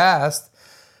very fast.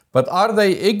 But are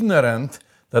they ignorant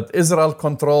that Israel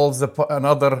controls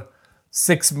another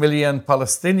 6 million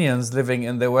Palestinians living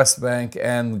in the West Bank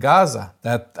and Gaza?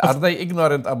 Are they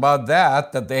ignorant about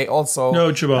that they also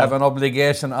have an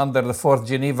obligation under the Fourth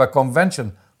Geneva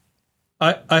Convention?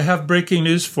 I have breaking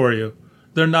news for you.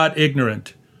 They're not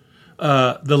ignorant.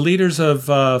 The leaders of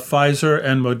Pfizer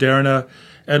and Moderna,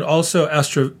 and also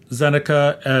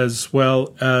AstraZeneca, as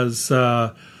well as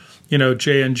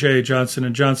J&J,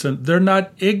 Johnson & Johnson, they're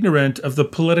not ignorant of the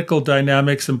political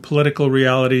dynamics and political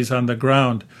realities on the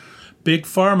ground. Big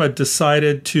Pharma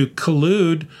decided to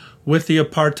collude with the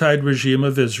apartheid regime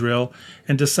of Israel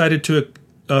and decided to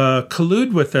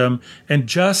collude with them and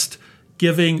just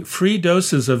giving free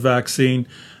doses of vaccine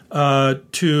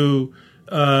to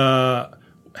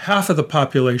half of the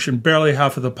population, barely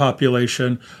half of the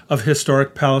population of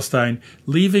historic Palestine,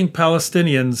 leaving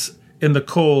Palestinians in the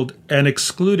cold and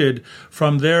excluded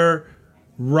from their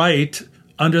right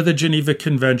under the Geneva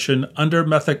Convention, under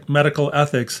medical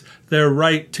ethics, their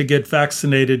right to get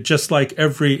vaccinated just like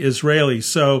every Israeli.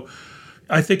 So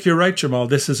I think you're right, Jamal.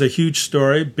 This is a huge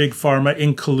story. Big Pharma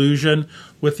in collusion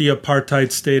with the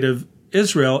apartheid state of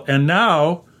Israel. And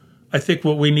now I think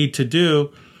what we need to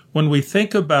do when we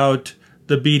think about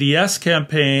the BDS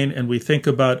campaign and we think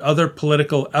about other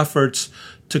political efforts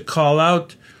to call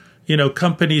out,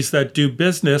 companies that do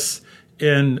business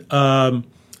in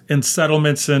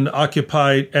settlements and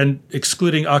occupied and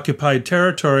excluding occupied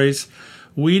territories,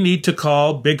 we need to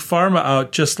call Big Pharma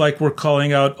out, just like we're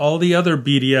calling out all the other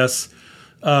BDS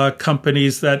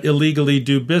companies that illegally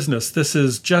do business. This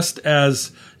is just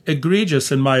as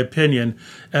egregious, in my opinion,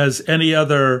 as any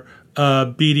other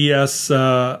BDS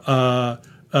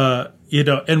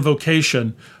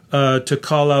invocation to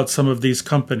call out some of these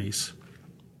companies.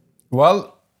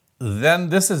 Well, then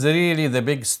this is really the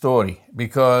big story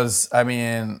because,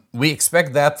 we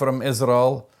expect that from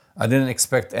Israel. I didn't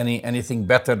expect anything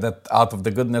better, that out of the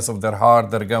goodness of their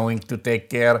heart, they're going to take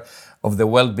care of the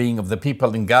well-being of the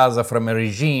people in Gaza from a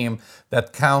regime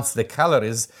that counts the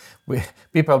calories.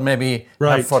 People maybe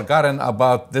have forgotten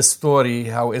about this story,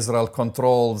 how Israel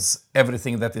controls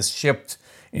everything that is shipped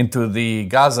into the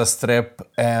Gaza Strip,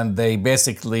 and they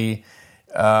basically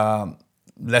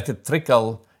let it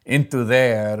trickle into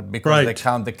there because they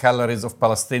count the calories of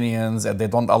Palestinians and they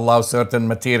don't allow certain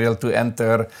material to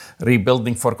enter,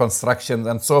 rebuilding for construction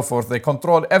and so forth. They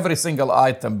control every single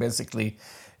item basically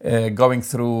going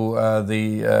through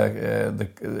the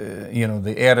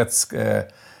Eretz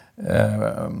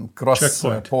cross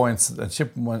points,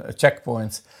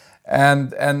 checkpoints.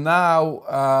 And now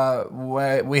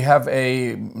we have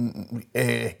a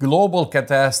global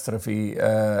catastrophe,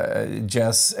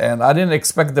 Jess, and I didn't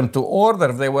expect them to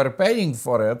order. If they were paying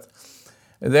for it,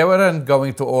 they weren't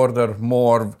going to order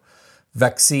more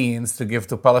vaccines to give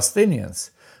to Palestinians.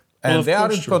 And they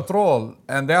are in control.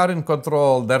 And they are in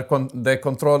control. They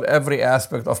control every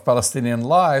aspect of Palestinian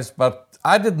lives. But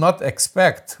I did not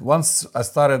expect, once I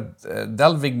started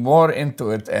delving more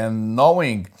into it and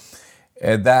knowing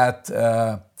that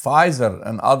Pfizer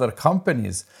and other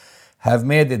companies have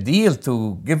made a deal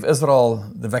to give Israel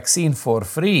the vaccine for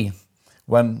free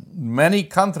when many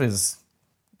countries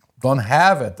don't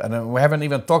have it. And we haven't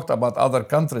even talked about other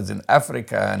countries in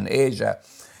Africa and Asia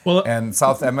and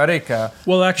South America.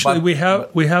 Well, actually, we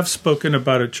have spoken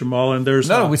about it, Jamal, and there's...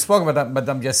 No, we spoke about that, but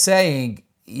I'm just saying,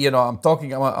 I'm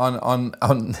talking about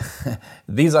on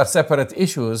these are separate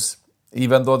issues.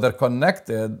 Even though they're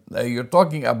connected, you're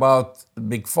talking about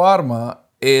Big Pharma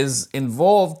is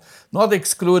involved, not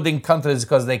excluding countries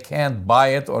because they can't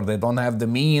buy it or they don't have the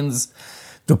means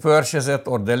to purchase it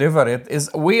or deliver it.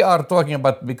 We are talking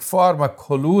about Big Pharma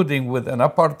colluding with an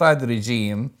apartheid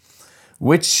regime,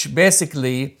 which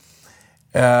basically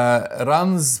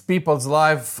runs people's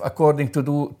life according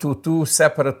to two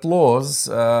separate laws,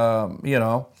 and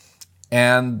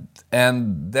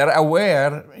they're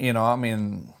aware,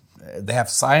 they have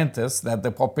scientists that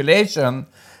the population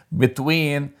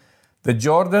between the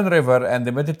Jordan River and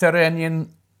the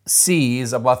Mediterranean Sea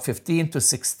is about 15 to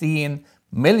 16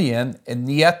 million,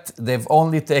 and yet they've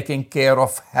only taken care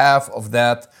of half of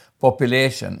that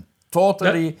population.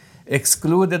 Totally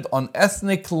excluded on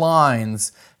ethnic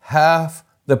lines, half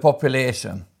the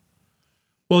population.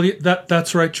 Well,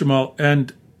 that's right, Jamal.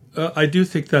 And I do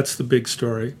think that's the big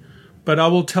story. But I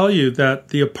will tell you that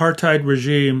the apartheid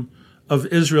regime of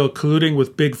Israel colluding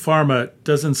with Big Pharma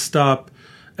doesn't stop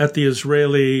at the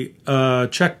Israeli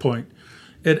checkpoint.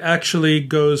 it actually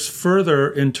goes further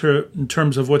in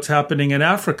terms of what's happening in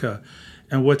Africa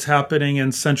and what's happening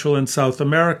in Central and South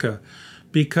America,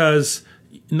 because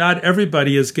not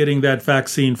everybody is getting that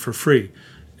vaccine for free.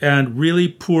 And really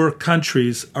poor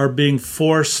countries are being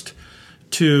forced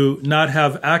to not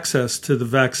have access to the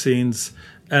vaccines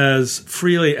as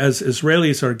freely as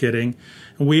Israelis are getting.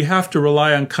 And we have to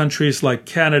rely on countries like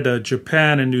Canada,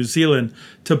 Japan, and New Zealand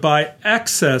to buy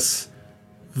excess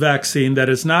vaccine that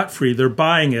is not free. They're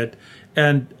buying it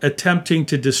and attempting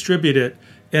to distribute it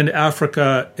in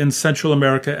Africa, in Central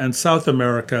America, and South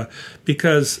America,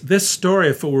 because this story,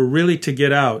 if it were really to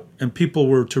get out and people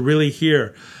were to really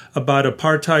hear about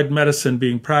apartheid medicine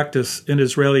being practiced in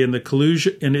Israel and the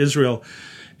collusion in Israel,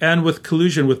 and with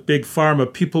collusion with Big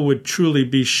Pharma, people would truly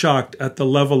be shocked at the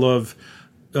level of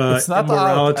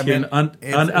immorality and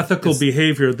unethical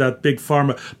behavior that Big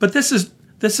Pharma. But this is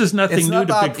nothing new to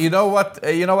Big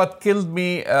Pharma. You know what killed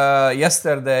me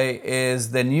yesterday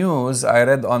is the news I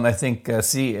read on, I think,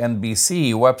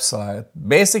 CNBC website.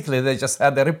 Basically, they just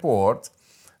had a report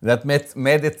that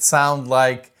made it sound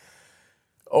like,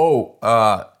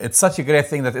 it's such a great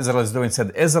thing that Israel is doing.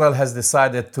 Said Israel has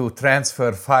decided to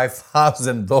transfer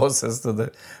 5,000 doses to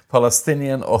the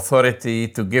Palestinian Authority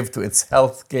to give to its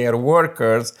healthcare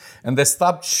workers, and they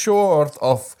stopped short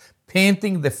of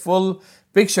painting the full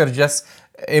picture. Just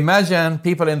imagine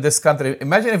people in this country.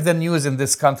 Imagine if the news in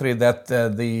this country that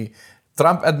the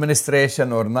Trump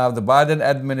administration or now the Biden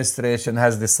administration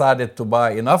has decided to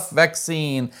buy enough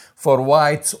vaccine for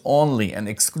whites only and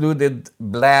excluded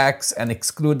blacks and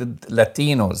excluded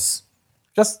Latinos.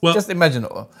 Just imagine.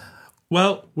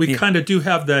 Well, we kind of do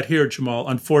have that here, Jamal,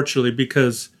 unfortunately,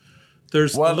 because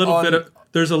there's a little bit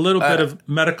of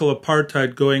medical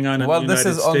apartheid going on in the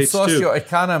United States too. Well, this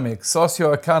is on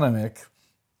socioeconomic.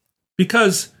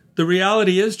 Because the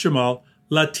reality is, Jamal,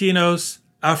 Latinos,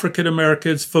 African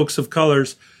Americans, folks of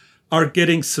colors are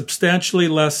getting substantially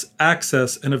less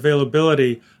access and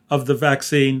availability of the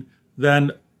vaccine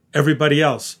than everybody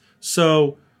else.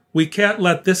 So we can't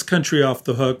let this country off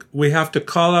the hook. We have to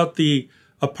call out the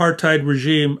apartheid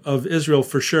regime of Israel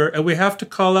for sure, and we have to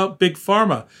call out Big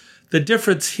Pharma. The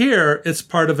difference here, it's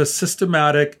part of a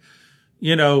systematic,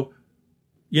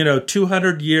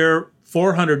 200-year,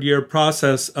 400-year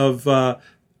process of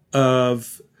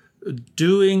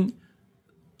doing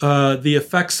the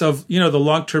effects of, the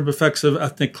long-term effects of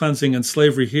ethnic cleansing and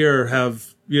slavery here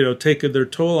have, taken their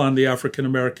toll on the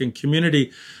African-American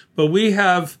community. But we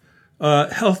have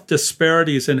health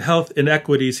disparities and health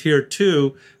inequities here,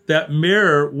 too, that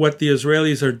mirror what the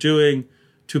Israelis are doing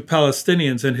to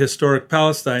Palestinians in historic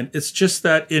Palestine. It's just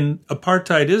that in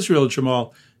apartheid Israel,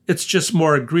 Jamal, it's just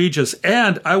more egregious.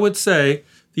 And I would say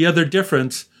the other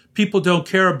difference, people don't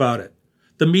care about it.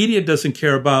 The media doesn't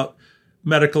care about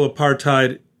medical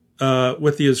apartheid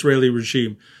with the Israeli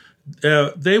regime.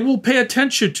 They will pay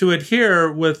attention to it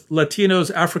here with Latinos,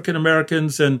 African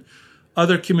Americans, and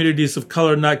other communities of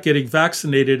color not getting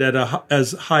vaccinated at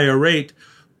as high a rate.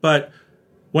 But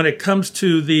when it comes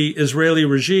to the Israeli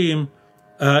regime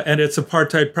and its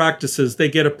apartheid practices, they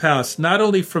get a pass, not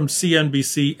only from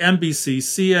CNBC, NBC,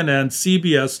 CNN,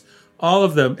 CBS, all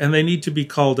of them, and they need to be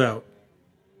called out.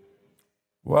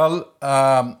 Well,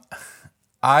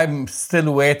 I'm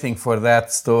still waiting for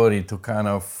that story to kind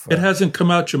of... it hasn't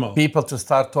come out, Jamal. People to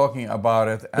start talking about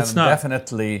it. And it's not.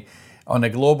 Definitely on a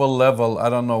global level, I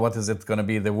don't know what is it going to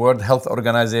be, the World Health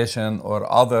Organization or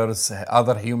other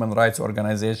human rights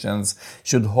organizations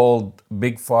should hold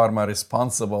Big Pharma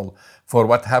responsible for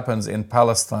what happens in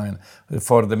Palestine,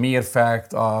 for the mere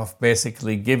fact of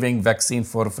basically giving vaccine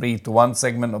for free to one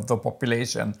segment of the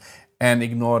population and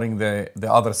ignoring the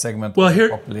other segment of the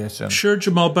population. Sure,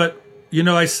 Jamal, but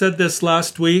I said this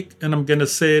last week, and I'm going to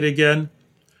say it again.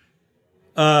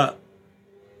 The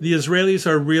Israelis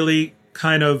are really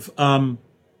kind of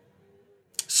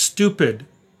stupid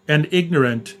and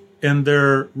ignorant in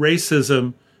their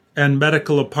racism and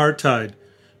medical apartheid,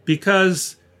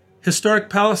 because historic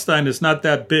Palestine is not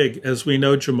that big, as we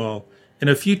know, Jamal. And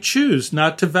if you choose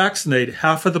not to vaccinate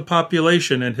half of the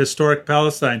population in historic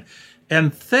Palestine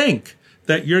and think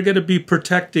that you're going to be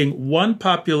protecting one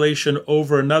population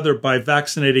over another by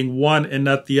vaccinating one and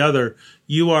not the other,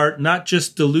 you are not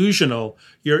just delusional.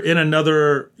 You're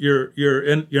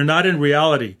not in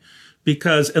reality,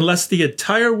 because unless the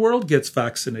entire world gets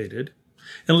vaccinated,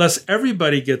 unless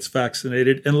everybody gets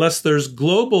vaccinated, unless there's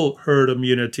global herd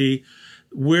immunity,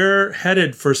 we're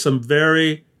headed for some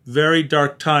very, very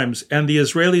dark times. And the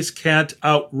Israelis can't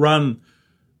outrun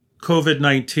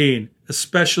COVID-19,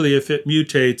 especially if it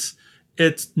mutates.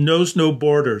 It knows no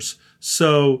borders.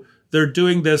 So they're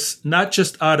doing this not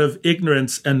just out of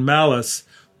ignorance and malice,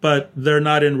 but they're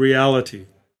not in reality.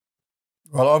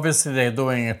 Well, obviously they're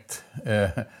doing it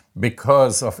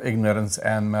because of ignorance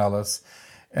and malice.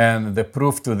 And the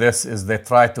proof to this is they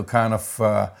try to kind of,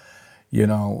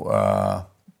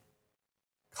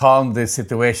 calm the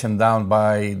situation down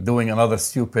by doing another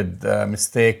stupid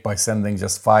mistake by sending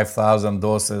just 5,000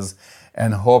 doses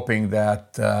and hoping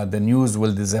that the news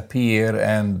will disappear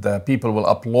and people will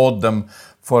upload them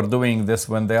for doing this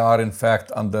when they are in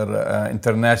fact under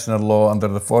international law, under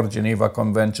the Fourth Geneva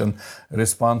Convention,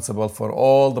 responsible for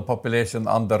all the population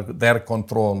under their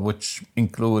control, which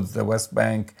includes the West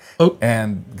Bank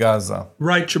and Gaza.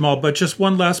 Right, Jamal, but just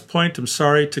one last point. I'm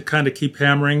sorry to kind of keep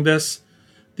hammering this.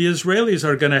 The Israelis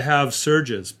are going to have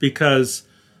surges because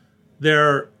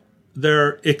their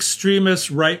extremist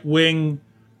right-wing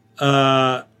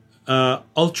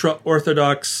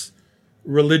ultra-Orthodox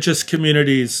religious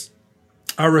communities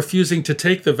are refusing to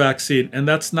take the vaccine, and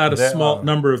that's not a small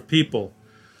number of people.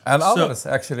 And others,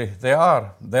 actually, they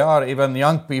are. Even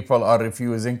young people are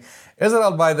refusing.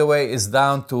 Israel, by the way, is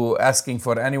down to asking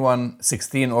for anyone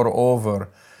 16 or over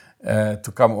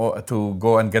to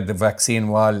go and get the vaccine,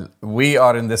 while we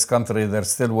are in this country, they're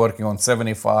still working on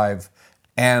 75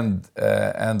 and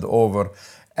over.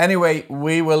 Anyway,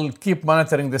 we will keep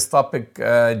monitoring this topic,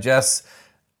 Jess.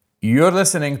 You're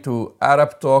listening to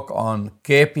Arab Talk on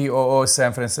KPOO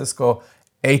San Francisco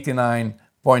 89.5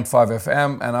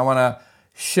 FM, and I want to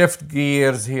shift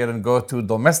gears here and go to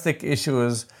domestic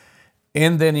issues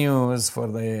in the news for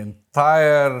the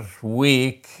entire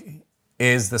week.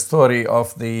 Is the story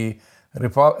of the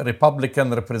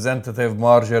Republican Representative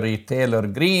Marjorie Taylor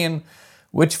Greene,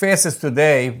 which faces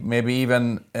today, maybe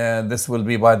even this will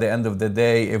be by the end of the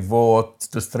day, a vote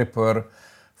to strip her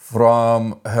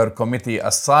from her committee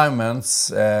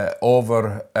assignments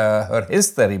over her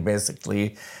history,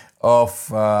 basically, of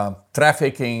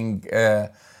trafficking,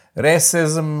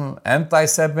 racism,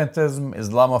 anti-Semitism,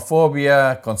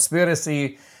 Islamophobia,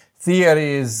 conspiracy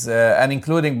theories, and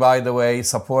including, by the way,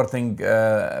 supporting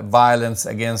violence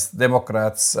against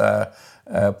Democrats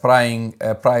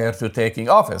prior to taking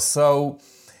office. So,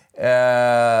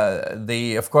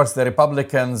 of course, the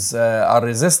Republicans are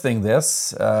resisting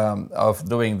this, of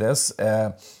doing this.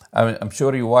 I'm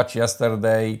sure you watched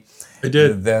yesterday. I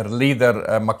did. Their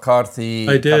leader, McCarthy,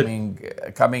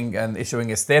 coming and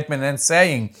issuing a statement and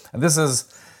saying, and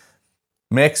this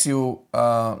makes you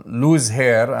lose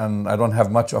hair, and I don't have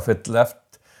much of it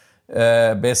left,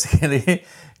 basically,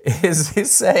 is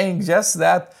he's saying just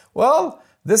that, well,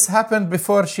 this happened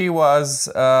before she was,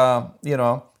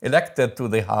 elected to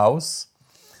the House.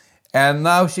 And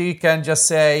now she can just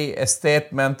say a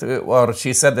statement, or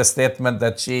she said a statement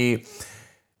that she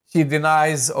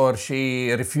denies or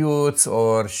she refutes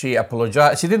or she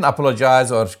apologizes. She didn't apologize,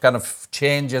 or kind of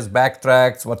changes,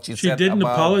 backtracks what she said. She didn't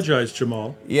apologize,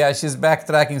 Jamal. Yeah, she's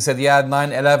backtracking, said,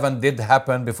 9/11 did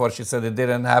happen before she said it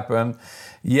didn't happen.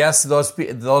 Yes,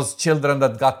 those children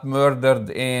that got murdered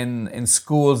in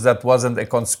schools, that wasn't a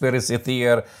conspiracy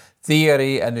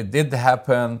theory, and it did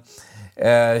happen.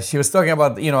 She was talking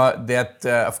about, that,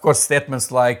 of course,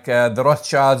 statements like the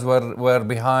Rothschilds were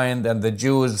behind, and the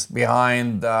Jews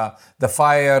behind the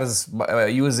fires,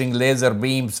 using laser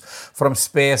beams from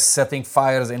space, setting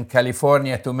fires in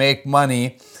California to make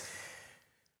money.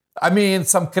 I mean,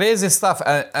 some crazy stuff.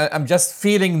 I'm just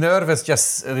feeling nervous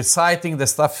just reciting the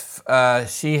stuff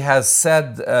she has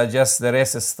said, just the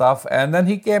racist stuff. And then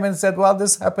he came and said, well,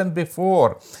 this happened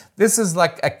before. This is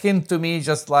like akin to me,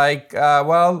 just like,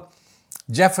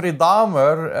 Jeffrey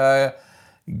Dahmer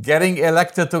getting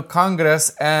elected to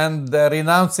Congress and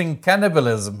renouncing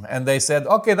cannibalism. And they said,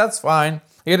 okay, that's fine.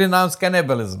 He renounced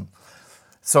cannibalism.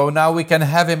 So now we can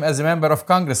have him as a member of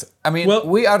Congress. I mean,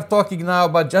 we are talking now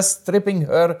about just stripping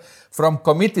her from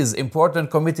committees, important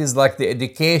committees like the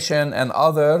education and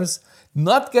others,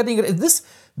 not getting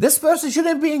this person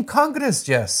shouldn't be in Congress,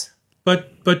 Jess.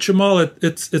 But Jamal,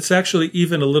 it's actually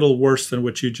even a little worse than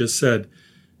what you just said.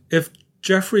 If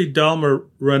Jeffrey Dahmer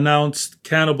renounced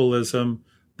cannibalism,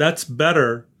 that's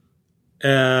better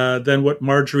than what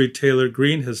Marjorie Taylor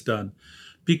Greene has done,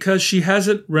 because she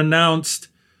hasn't renounced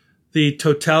the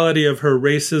totality of her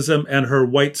racism and her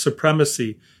white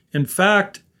supremacy. In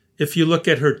fact, if you look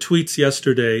at her tweets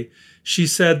yesterday, she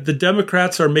said, the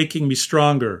Democrats are making me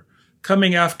stronger.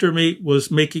 Coming after me was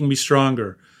making me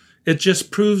stronger. It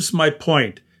just proves my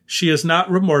point. She is not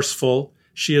remorseful.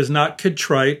 She is not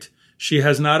contrite. She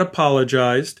has not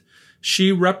apologized.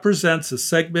 She represents a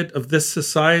segment of this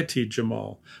society,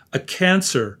 Jamal, a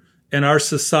cancer in our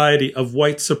society of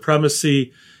white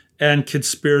supremacy and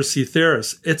conspiracy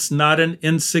theorists. It's not an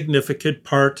insignificant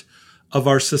part of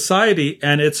our society,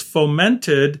 and it's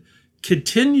fomented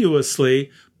continuously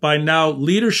by now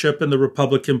leadership in the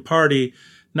Republican Party,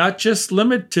 not just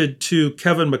limited to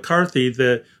Kevin McCarthy,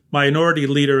 the minority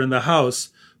leader in the House,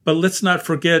 but let's not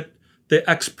forget the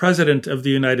ex-president of the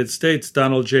United States,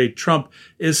 Donald J. Trump,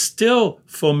 is still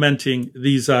fomenting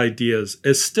these ideas,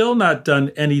 is still not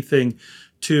done anything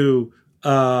to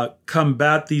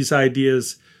combat these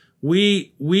ideas.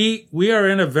 We are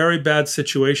in a very bad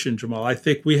situation, Jamal. I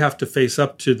think we have to face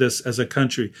up to this as a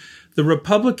country. The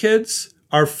Republicans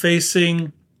are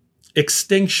facing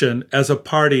extinction as a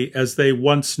party as they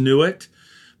once knew it,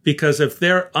 because if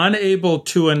they're unable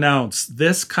to announce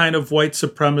this kind of white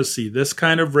supremacy, this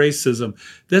kind of racism,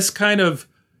 this kind of,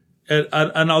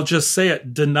 and I'll just say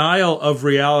it, denial of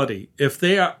reality, if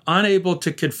they are unable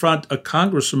to confront a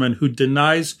congresswoman who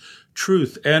denies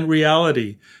truth and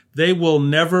reality, they will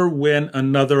never win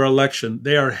another election.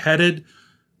 They are headed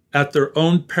at their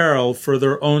own peril for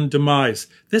their own demise.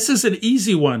 This is an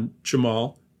easy one,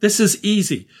 Jamal. This is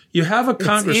easy. You have a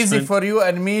congressman. It's easy for you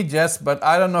and me, Jess, but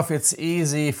I don't know if it's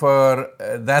easy for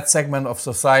that segment of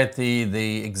society,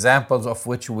 the examples of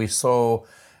which we saw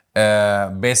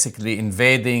basically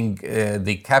invading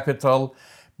the Capitol,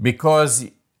 because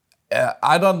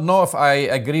I don't know if I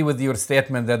agree with your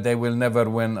statement that they will never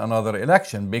win another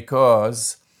election,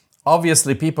 because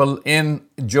obviously people in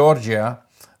Georgia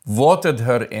voted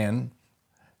her in,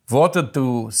 voted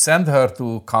to send her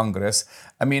to Congress.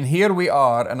 I mean, here we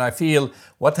are, and I feel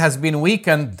what has been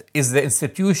weakened is the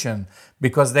institution,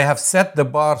 because they have set the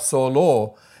bar so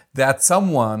low that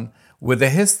someone with a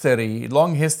history,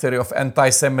 long history of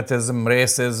anti-Semitism,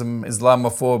 racism,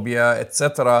 Islamophobia,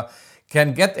 etc.,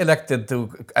 can get elected to,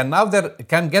 and now they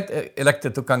can get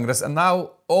elected to Congress, and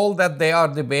now all that they are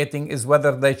debating is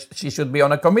whether she should be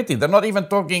on a committee. They're not even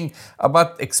talking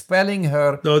about expelling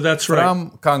her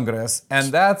from Congress, and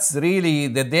that's really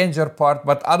the danger part.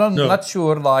 But I'm not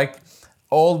sure, like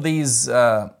all these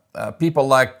people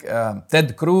like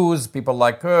Ted Cruz, people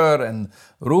like her and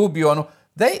Rubio,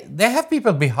 they have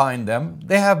people behind them.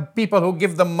 They have people who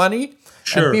give them money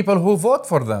and people who vote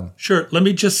for them. Sure. Let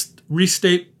me just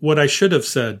restate what I should have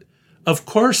said. Of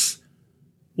course,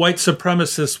 white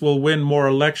supremacists will win more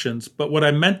elections, but what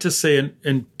I meant to say,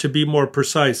 and to be more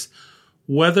precise,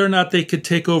 whether or not they could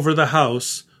take over the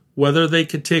House, whether they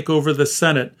could take over the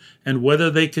Senate, and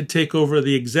whether they could take over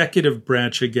the executive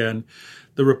branch again,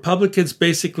 the Republicans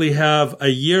basically have a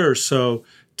year or so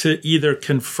to either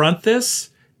confront this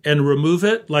and remove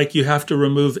it like you have to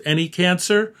remove any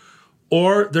cancer,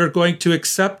 or they're going to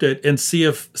accept it and see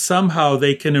if somehow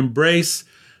they can embrace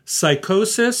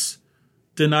psychosis,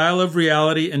 denial of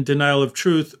reality, and denial of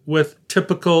truth with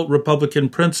typical Republican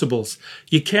principles.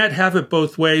 You can't have it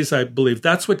both ways, I believe.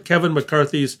 That's what Kevin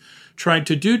McCarthy's trying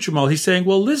to do, Jamal. He's saying,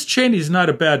 well, Liz Cheney's not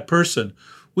a bad person.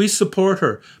 We support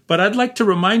her. But I'd like to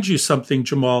remind you something,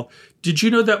 Jamal. Did you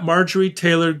know that Marjorie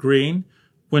Taylor Greene,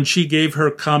 when she gave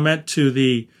her comment to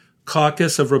the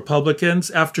caucus of Republicans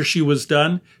after she was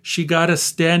done, she got a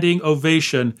standing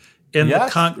ovation in the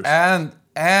Congress.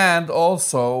 And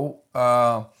also,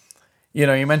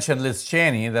 you mentioned Liz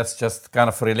Cheney. That's just kind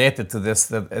of related to this,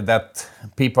 that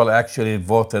people actually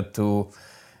voted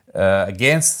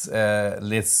against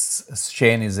Liz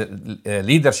Cheney's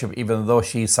leadership, even though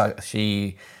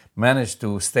she managed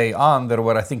to stay on. There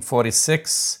were, I think,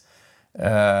 46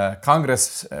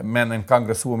 congressmen and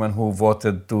congresswomen who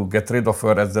voted to get rid of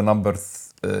her as the number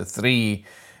 3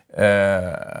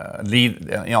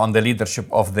 lead on the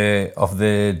leadership of the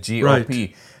GOP.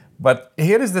 Right. But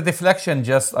here is the deflection.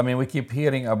 We keep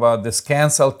hearing about this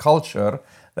cancel culture.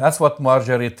 That's what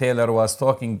Marjorie Taylor was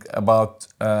talking about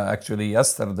actually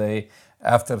yesterday,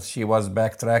 after she was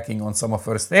backtracking on some of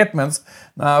her statements.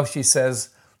 Now she says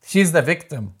she's the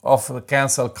victim of the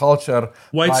cancel culture.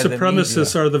 White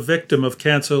supremacists are the victim of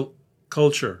cancel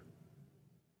culture.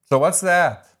 So what's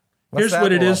that? Here's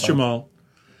what it is, Jamal.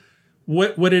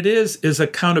 What it is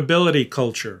accountability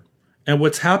culture. And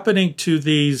what's happening to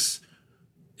these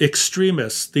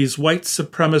extremists, these white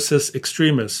supremacist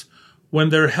extremists, when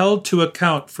they're held to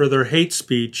account for their hate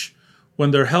speech,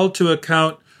 when they're held to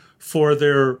account for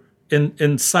their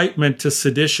incitement to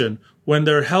sedition, when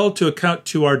they're held to account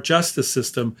to our justice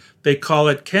system, they call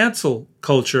it cancel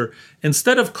culture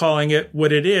instead of calling it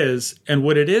what it is. And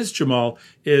what it is, Jamal,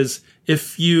 is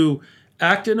if you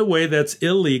act in a way that's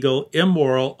illegal,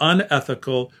 immoral,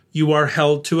 unethical, you are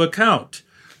held to account.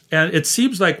 And it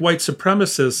seems like white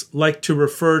supremacists like to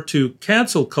refer to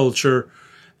cancel culture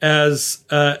as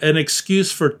an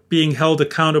excuse for being held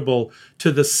accountable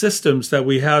to the systems that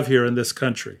we have here in this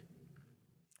country.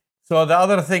 So the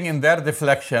other thing in their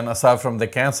deflection, aside from the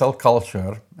cancel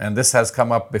culture, and this has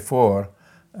come up before,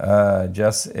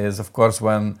 just is, of course,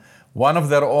 when One of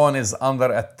their own is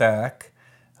under attack.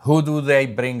 Who do they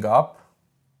bring up?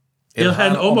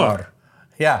 Ilhan Omar.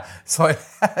 Yeah, so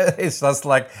it's just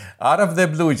like out of the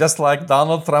blue, just like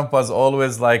Donald Trump was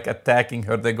always like attacking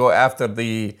her. They go after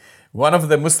one of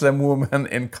the Muslim women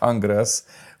in Congress,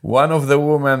 one of the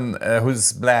women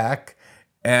who's black,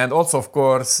 and also, of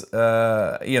course,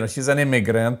 she's an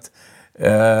immigrant.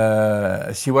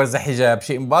 She wears the hijab.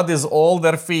 She embodies all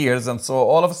their fears, and so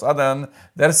all of a sudden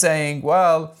they're saying,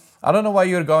 "Well, I don't know why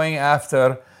you're going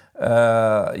after,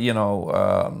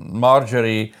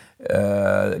 Marjorie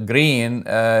Greene."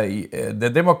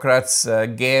 The Democrats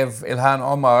gave Ilhan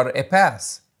Omar a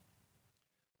pass.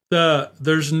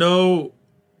 There's no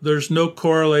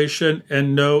correlation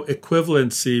and no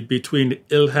equivalency between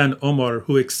Ilhan Omar,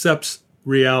 who accepts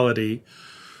reality,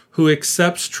 who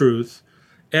accepts truth,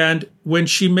 and when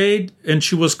she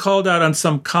was called out on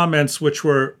some comments which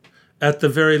were at the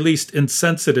very least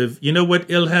insensitive. You know what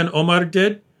Ilhan Omar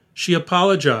did? She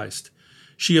apologized.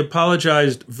 She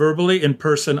apologized verbally, in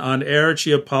person, on air.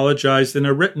 She apologized in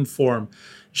a written form.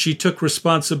 She took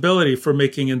responsibility for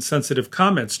making insensitive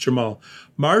comments, Jamal.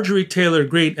 Marjorie Taylor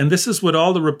Greene, and this is what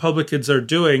all the Republicans are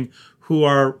doing who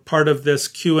are part of this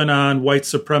QAnon white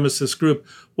supremacist group.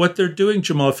 What they're doing,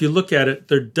 Jamal, if you look at it,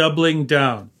 they're doubling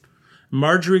down.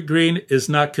 Marjorie Greene is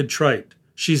not contrite.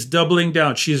 She's doubling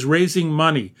down. She's raising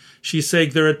money. She's saying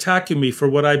they're attacking me for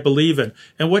what I believe in.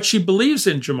 And what she believes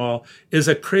in, Jamal, is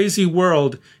a crazy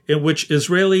world in which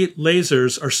Israeli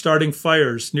lasers are starting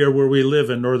fires near where we live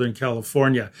in Northern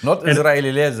California. Not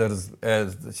Israeli lasers,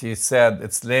 as she said,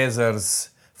 it's lasers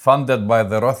funded by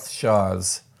the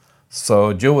Rothschilds.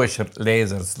 So Jewish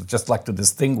lasers, just like to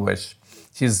distinguish.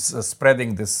 She's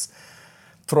spreading this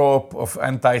trope of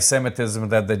anti-Semitism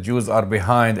that the Jews are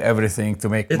behind everything to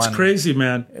make money. It's crazy,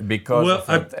 man. Because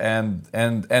of it.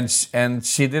 And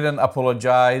she didn't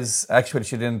apologize. Actually,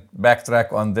 she didn't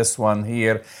backtrack on this one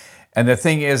here. And the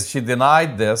thing is, she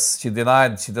denied this. She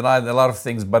denied a lot of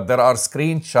things, but there are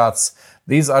screenshots.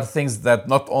 These are things that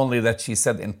not only that she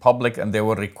said in public, and they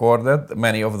were recorded,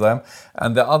 many of them,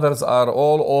 and the others are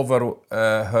all over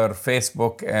her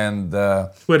Facebook and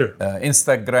Twitter,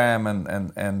 Instagram,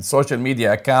 and social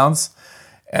media accounts.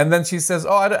 And then she says,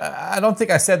 "Oh, I don't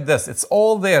think I said this." It's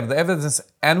all there, the evidence,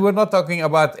 and we're not talking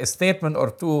about a statement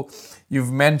or two.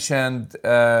 You've mentioned,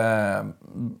 that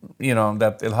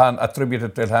Ilhan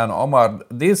attributed to Ilhan Omar.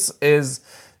 This is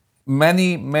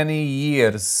many, many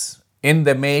years in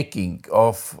the making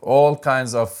of all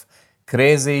kinds of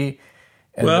crazy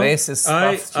and racist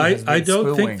stuff. I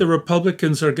don't think the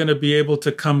Republicans are going to be able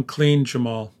to come clean,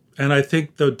 Jamal. And I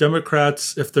think the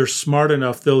Democrats, if they're smart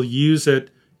enough, they'll use it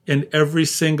in every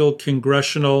single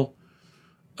congressional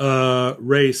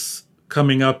race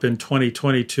coming up in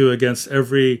 2022 against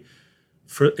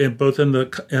both in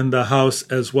the House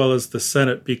as well as the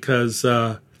Senate, because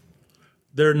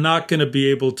they're not going to be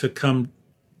able to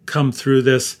come through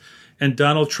this. And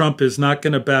Donald Trump is not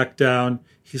going to back down.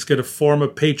 He's going to form a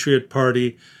Patriot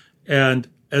Party. And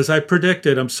as I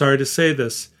predicted, I'm sorry to say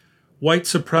this, white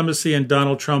supremacy and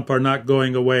Donald Trump are not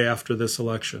going away after this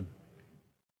election.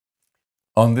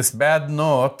 On this bad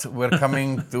note, we're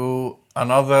coming to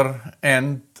another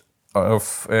end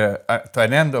of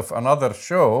another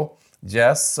show,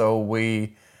 Jess. So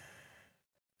we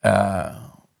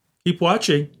keep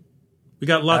watching. We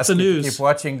got lots of news. Keep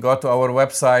watching. Go to our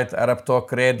website,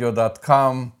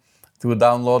 ArabTalkRadio.com, to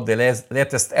download the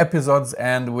latest episodes,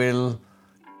 and we'll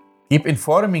keep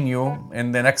informing you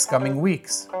in the next coming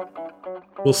weeks.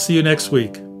 We'll see you next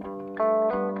week.